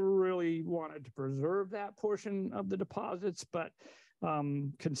cave. I really wanted to preserve that portion of the deposits, but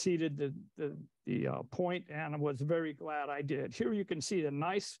conceded the point, and I was very glad I did. Here you can see the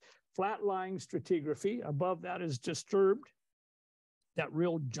nice flat-lying stratigraphy. Above that is disturbed, that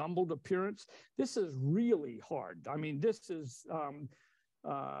real jumbled appearance. This is really hard. I mean, this is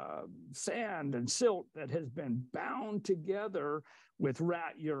sand and silt that has been bound together with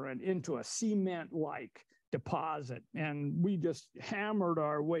rat urine into a cement-like deposit. And we just hammered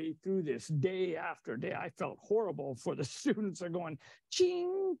our way through this day after day. I felt horrible for the students. They're going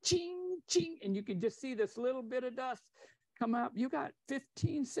ching, ching, ching. And you can just see this little bit of dust come up. You got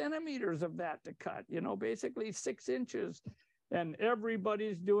 15 centimeters of that to cut, you know, basically 6 inches. And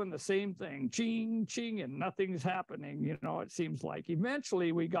everybody's doing the same thing, ching, ching, and nothing's happening. You know, it seems like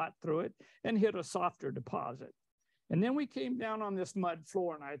eventually we got through it and hit a softer deposit. And then we came down on this mud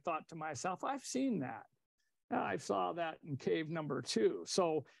floor, and I thought to myself, I've seen that. I saw that in cave number 2.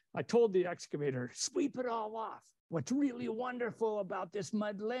 So I told the excavator, sweep it all off. What's really wonderful about this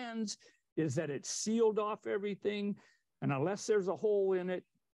mud lens is that it's sealed off everything. And unless there's a hole in it,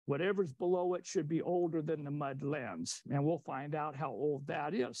 whatever's below it should be older than the mud lens. And we'll find out how old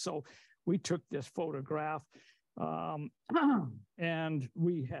that is. So we took this photograph and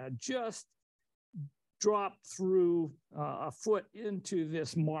we had just dropped through a foot into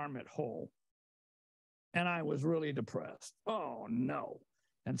this marmot hole. And I was really depressed. Oh, no.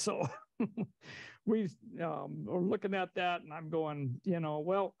 And so we were looking at that, and I'm going, you know,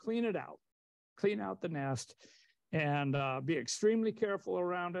 well, clean it out. Clean out the nest and be extremely careful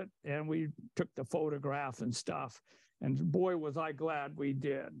around it. And we took the photograph and stuff. And boy, was I glad we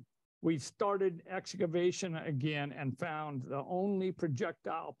did. We started excavation again and found the only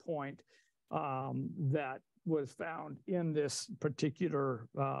projectile point that was found in this particular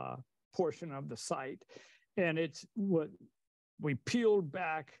portion of the site. And it's what we peeled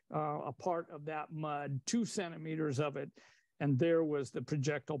back a part of that mud, 2 centimeters of it, and there was the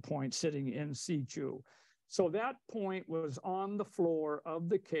projectile point sitting in situ. So that point was on the floor of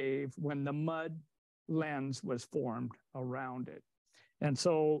the cave when the mud lens was formed around it. And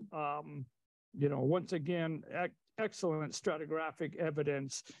so, you know, once again, excellent stratigraphic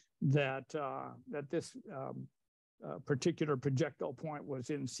evidence that that this particular projectile point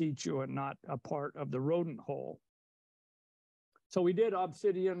was in situ and not a part of the rodent hole. So we did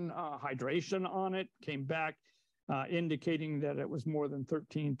obsidian hydration on it, came back indicating that it was more than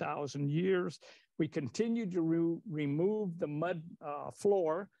 13,000 years. We continued to remove the mud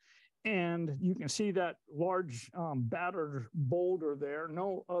floor, and you can see that large battered boulder there.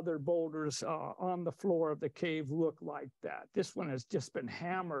 No other boulders on the floor of the cave look like that. This one has just been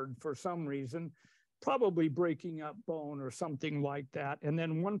hammered for some reason, probably breaking up bone or something like that. And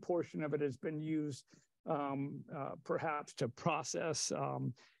then one portion of it has been used perhaps to process,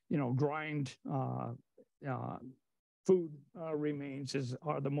 you know, grind food remains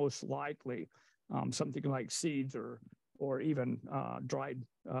are the most likely, something like seeds or even dried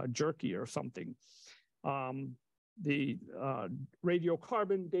jerky or something. The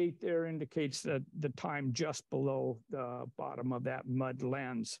radiocarbon date there indicates that the time just below the bottom of that mud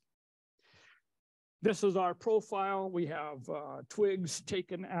lens. This is our profile. We have twigs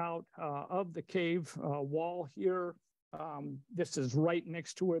taken out of the cave wall here. This is right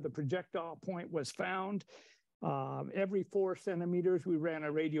next to where the projectile point was found. Every 4 centimeters, we ran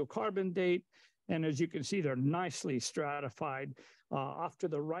a radiocarbon date. And as you can see, they're nicely stratified. Off to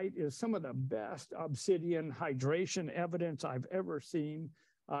the right is some of the best obsidian hydration evidence I've ever seen.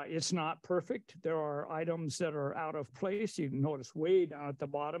 It's not perfect. There are items that are out of place. You can notice way down at the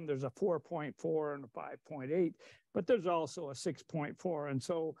bottom, there's a 4.4 and a 5.8, but there's also a 6.4. And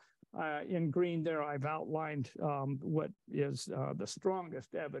so in green there, I've outlined what is the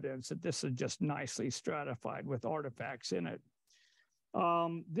strongest evidence that this is just nicely stratified with artifacts in it.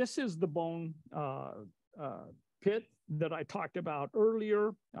 This is the bone pit that I talked about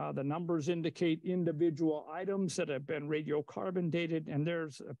earlier. The numbers indicate individual items that have been radiocarbon dated, and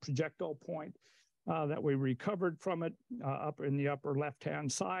there's a projectile point that we recovered from it up in the upper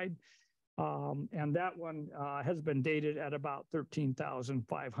left-hand side. And that one has been dated at about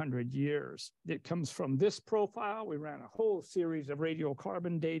 13,500 years. It comes from this profile. We ran a whole series of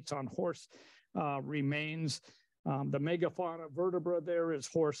radiocarbon dates on horse remains. The megafauna vertebra there is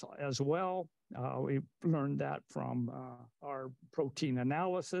horse as well. We learned that from our protein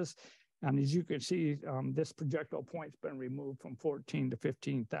analysis. And as you can see, this projectile point's been removed from 14 to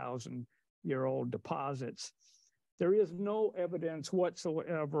 15,000 year old deposits. There is no evidence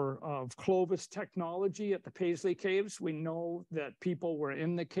whatsoever of Clovis technology at the Paisley caves. We know that people were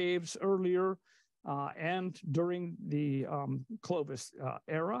in the caves earlier and during the Clovis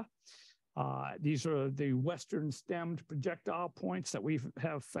era. These are the western stemmed projectile points that we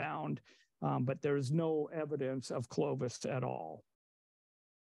have found, but there is no evidence of Clovis at all.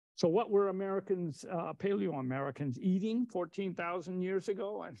 So what were Americans, Paleo-Americans eating 14,000 years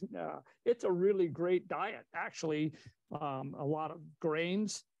ago? And it's a really great diet, actually. A lot of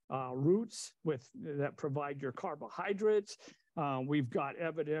grains, roots that provide your carbohydrates. We've got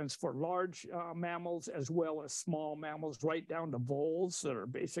evidence for large mammals as well as small mammals, right down to voles that are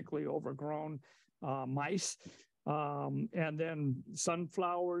basically overgrown mice. And then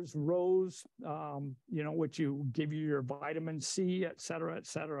sunflowers, rose, you know, which give you your vitamin C, et cetera, et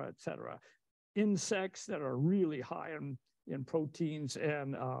cetera, et cetera. Insects that are really high in proteins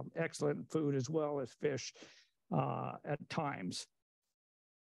and excellent food as well as fish at times.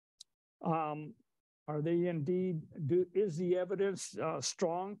 Are they indeed, is the evidence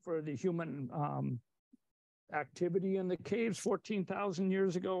strong for the human activity in the caves 14,000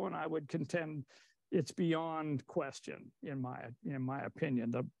 years ago? And I would contend it's beyond question, in my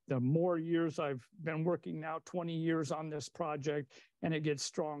opinion. The more years I've been working now, 20 years on this project, and it gets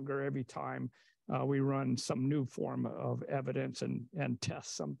stronger every time we run some new form of evidence and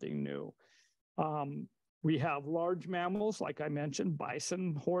test something new. We have large mammals, like I mentioned,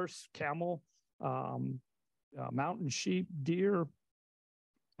 bison, horse, camel, mountain sheep, deer,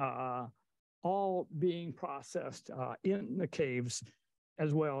 all being processed in the caves,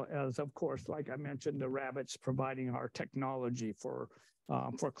 as well as, of course, like I mentioned, the rabbits providing our technology for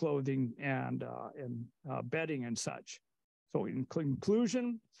clothing and bedding and such. So in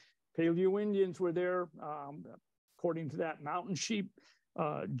conclusion, Paleo Indians were there, according to that mountain sheep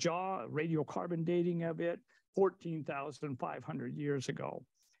jaw, radiocarbon dating of it, 14,500 years ago.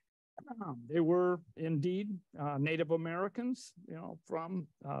 They were indeed Native Americans, from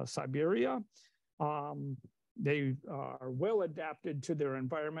Siberia. They are well adapted to their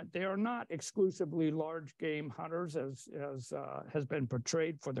environment. They are not exclusively large game hunters as has been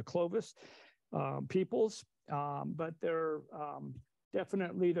portrayed for the Clovis peoples, but they're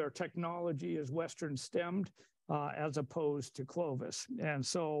definitely their technology is Western stemmed as opposed to Clovis. And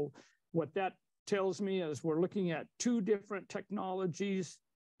so what that tells me is we're looking at two different technologies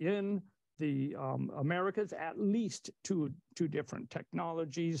in the Americas, at least two different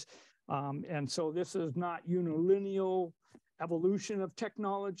technologies. And so this is not unilineal evolution of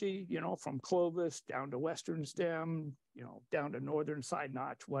technology, from Clovis down to Western stem, down to Northern side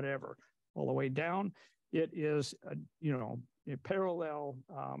notch, whatever, all the way down. It is, a parallel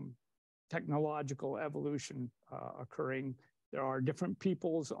technological evolution occurring. There are different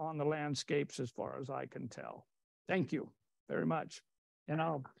peoples on the landscapes as far as I can tell. Thank you very much. And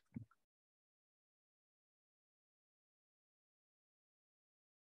I'll.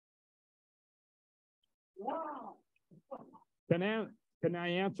 Wow. Can I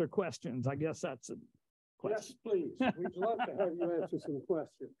answer questions? I guess that's a question. Yes, please. We'd love to have you answer some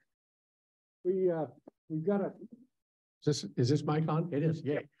questions. We've got a. Is this mic on? It is.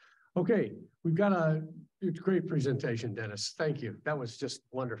 Yay. Okay, we've got a great presentation, Dennis. Thank you. That was just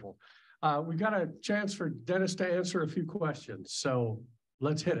wonderful. We've got a chance for Dennis to answer a few questions. So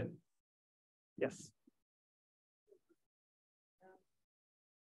let's hit it. Yes.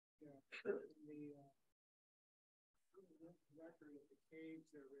 There was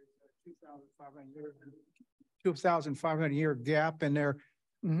a 2,500 year gap in there.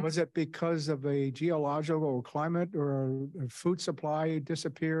 Mhm. Was it because of a geological climate or a food supply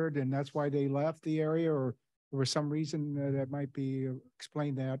disappeared and that's why they left the area, or there was some reason that might be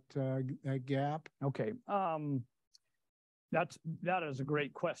explain that gap? Okay. That is a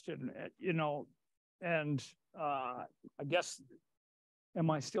great question, and I guess,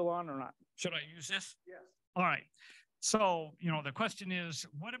 am I still on or not? Should I use this? Yes. All right. So, the question is,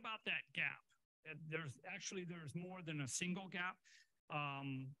 what about that gap? There's more than a single gap.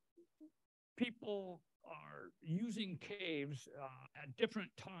 People are using caves at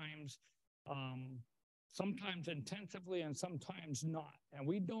different times, sometimes intensively and sometimes not. And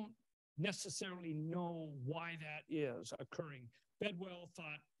we don't necessarily know why that is occurring. Bedwell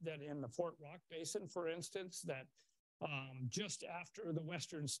thought that in the Fort Rock Basin, for instance, that just after the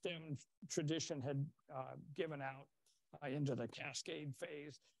Western stem tradition had given out into the Cascade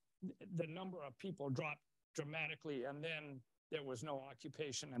phase, the number of people dropped dramatically, and then there was no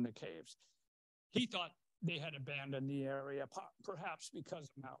occupation in the caves. He thought they had abandoned the area, perhaps because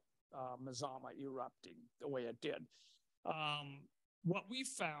of Mount Mazama erupting the way it did. What we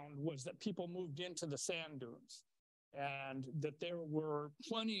found was that people moved into the sand dunes, and that there were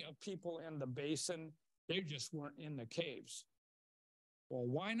plenty of people in the basin. They just weren't in the caves. Well,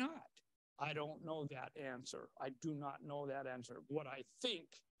 why not? I don't know that answer. I do not know that answer. What I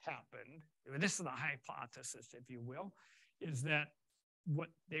think happened, this is the hypothesis, if you will, is that what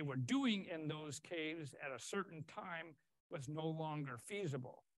they were doing in those caves at a certain time was no longer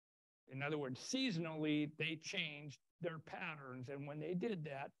feasible. In other words, seasonally, they changed their patterns. And when they did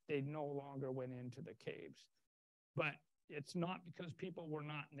that, they no longer went into the caves. But it's not because people were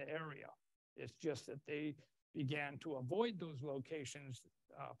not in the area. It's just that they began to avoid those locations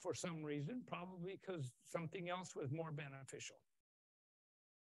for some reason, probably because something else was more beneficial.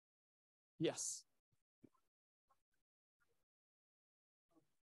 Yes.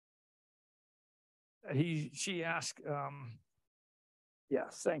 She asked,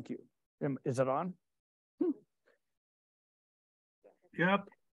 yes, thank you. Is it on? Yep.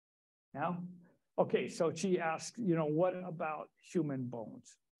 Now? Okay, so she asked, what about human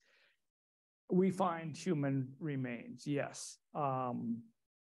bones? We find human remains, yes.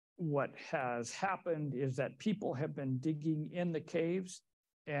 What has happened is that people have been digging in the caves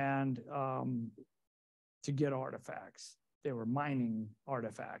and to get artifacts. They were mining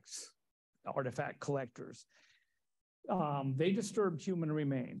artifacts, artifact collectors. They disturbed human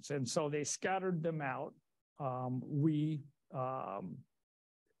remains, and so they scattered them out.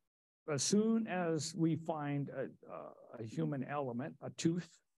 As soon as we find a human element, a tooth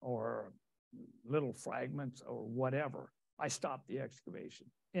or little fragments or whatever, I stop the excavation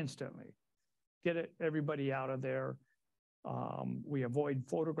instantly. Get everybody out of there. We avoid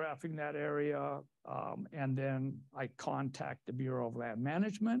photographing that area, and then I contact the Bureau of Land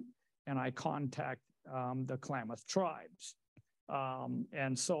Management, and I contact the Klamath tribes.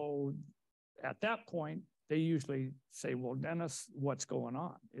 And so at that point, they usually say, well, Dennis, what's going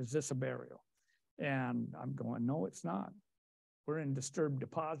on? Is this a burial? And I'm going, no, it's not. we're in disturbed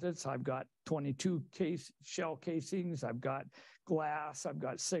deposits. I've got 22 shell casings. I've got glass. I've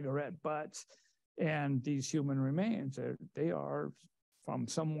got cigarette butts. And these human remains, they are from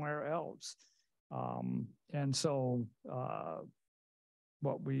somewhere else. And so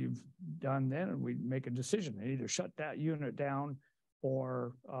what we've done then, we make a decision and either shut that unit down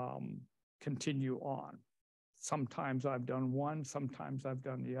or continue on. Sometimes I've done one, sometimes I've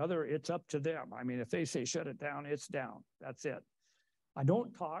done the other. It's up to them. I mean, if they say shut it down, it's down. That's it. I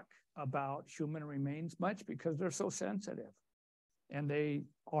don't talk about human remains much because they're so sensitive and they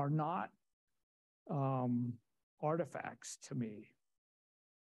are not artifacts to me.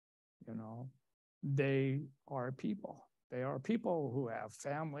 You know, they are people. They are people who have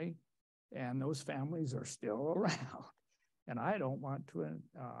family, and those families are still around. And I don't want to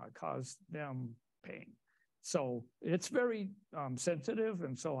cause them pain. So it's very sensitive,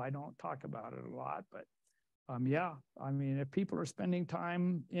 and so I don't talk about it a lot. But yeah, I mean, if people are spending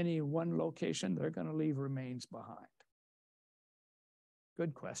time in any one location, they're going to leave remains behind.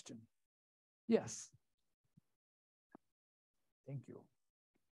 Good question. Yes. Thank you.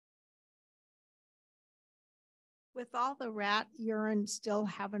 With all the rat urine still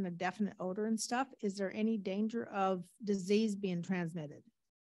having a definite odor and stuff, is there any danger of disease being transmitted?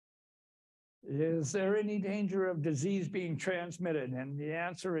 Is there any danger of disease being transmitted? And the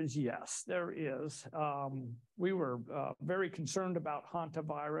answer is yes, there is. We were very concerned about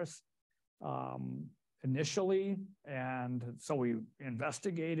hantavirus initially, and so we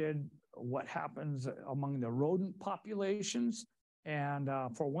investigated what happens among the rodent populations. And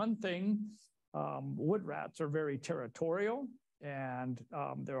for one thing, wood rats are very territorial, and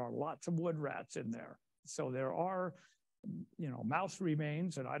there are lots of wood rats in there. So there are, you know, mouse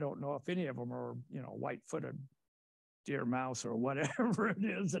remains, and I don't know if any of them are, you know, white-footed deer mouse or whatever it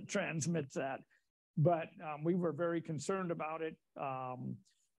is that transmits that. But we were very concerned about it.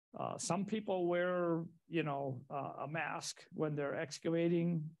 Some people wear, you know, a mask when they're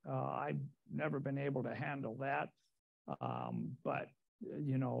excavating. I've never been able to handle that. But,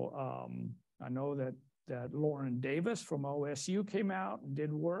 you know, I know that Lauren Davis from OSU came out and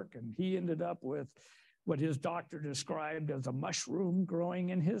did work, and he ended up with what his doctor described as a mushroom growing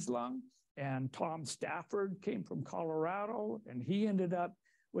in his lung. And Tom Stafford came from Colorado, and he ended up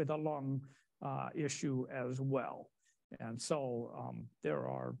with a lung issue as well. And so there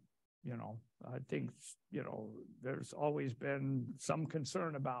are, you know, I think, you know, there's always been some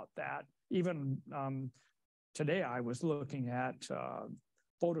concern about that. Even today, I was looking at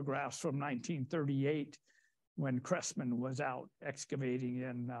photographs from 1938 when Cressman was out excavating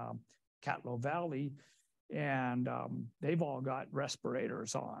in Catlow Valley, and they've all got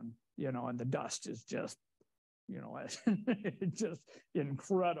respirators on, you know, and the dust is just, you know, it's just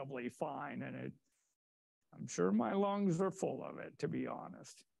incredibly fine. And I'm sure my lungs are full of it, to be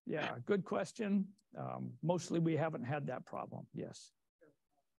honest. Yeah, good question. Mostly we haven't had that problem. Yes.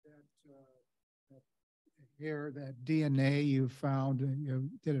 Here, that DNA you found, you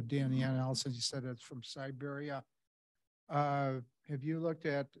did a DNA analysis, you said it's from Siberia. Have you looked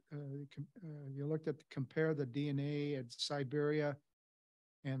at, compare the DNA at Siberia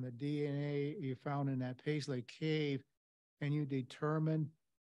and the DNA you found in that Paisley cave, and you determine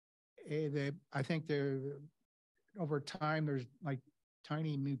I think there, over time, there's like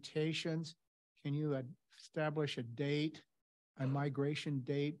tiny mutations. Can you establish a date, a migration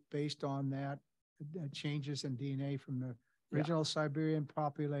date based on that? Changes in DNA from the original Siberian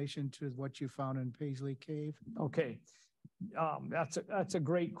population to what you found in Paisley Cave? Okay, that's a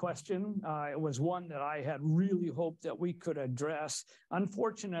great question. It was one that I had really hoped that we could address.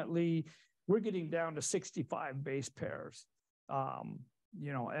 Unfortunately, we're getting down to 65 base pairs,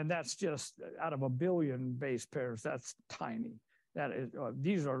 you know, and that's just out of 1 billion base pairs. That's tiny. That is,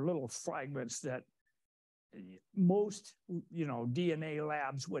 these are little fragments that most, you know, DNA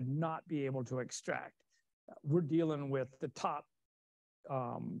labs would not be able to extract. We're dealing with the top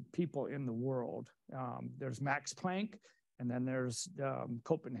people in the world. There's Max Planck, and then there's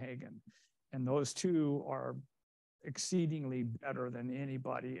Copenhagen. And those two are exceedingly better than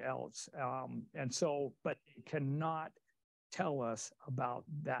anybody else. And so, but it cannot tell us about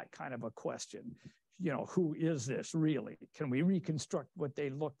that kind of a question. You know, who is this really? Can we reconstruct what they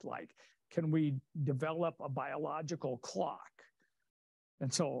looked like? Can we develop a biological clock?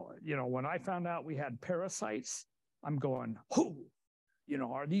 And so, you know, when I found out we had parasites, I'm going, who? You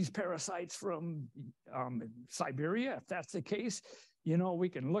know, are these parasites from Siberia? If that's the case, you know, we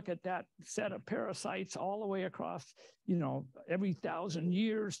can look at that set of parasites all the way across, you know, every 1,000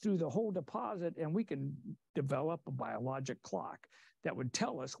 years through the whole deposit, and we can develop a biologic clock that would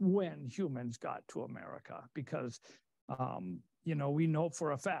tell us when humans got to America, because you know, we know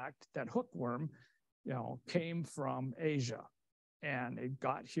for a fact that hookworm, you know, came from Asia and it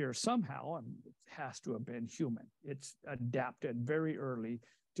got here somehow, and it has to have been human. It's adapted very early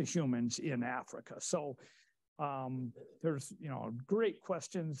to humans in Africa. So there's, you know, great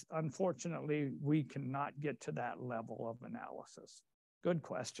questions. Unfortunately, we cannot get to that level of analysis. Good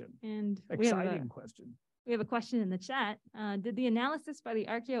question. And Exciting question. we have a question in the chat. Did the analysis by the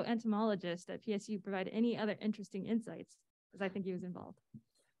archaeoentomologist at PSU provide any other interesting insights? Because I think he was involved.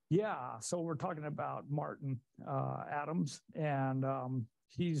 Yeah, so we're talking about Martin Adams, and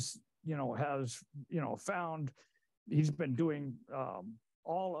he's, you know, has, you know, found, he's been doing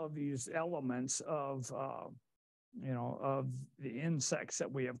all of these elements of, you know, of the insects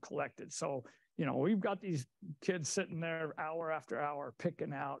that we have collected. So, you know, we've got these kids sitting there hour after hour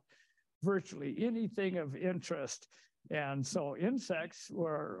picking out virtually anything of interest. And so insects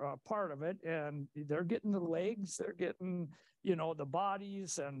were part of it, and they're getting the legs, they're getting, you know, the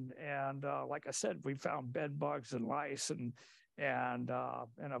bodies, and like I said, we found bed bugs and lice, and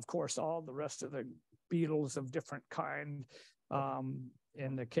of course all the rest of the beetles of different kind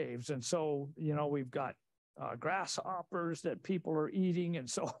in the caves. And so, you know, we've got grasshoppers that people are eating. And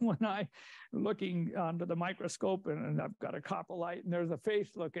so when I looking under the microscope and I've got a coprolite and there's a face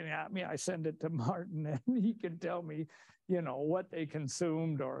looking at me, I send it to Martin and he can tell me, you know, what they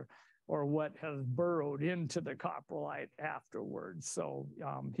consumed or what has burrowed into the coprolite afterwards. So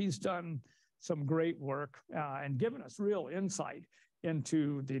he's done some great work and given us real insight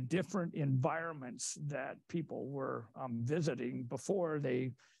into the different environments that people were visiting before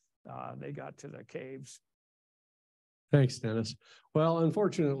they got to the caves. Thanks, Dennis. Well,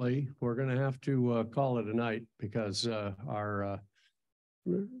 unfortunately, we're going to have to call it a night because our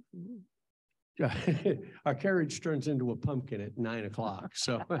carriage turns into a pumpkin at 9 o'clock.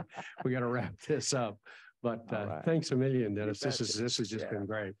 So we got to wrap this up. But right. Thanks a million, Dennis. This has just been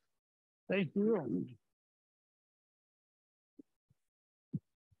great. Thank you.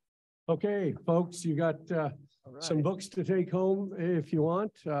 Okay, folks, you got some books to take home if you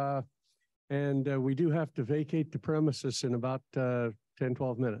want. And we do have to vacate the premises in about 10,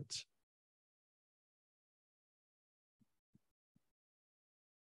 12 minutes.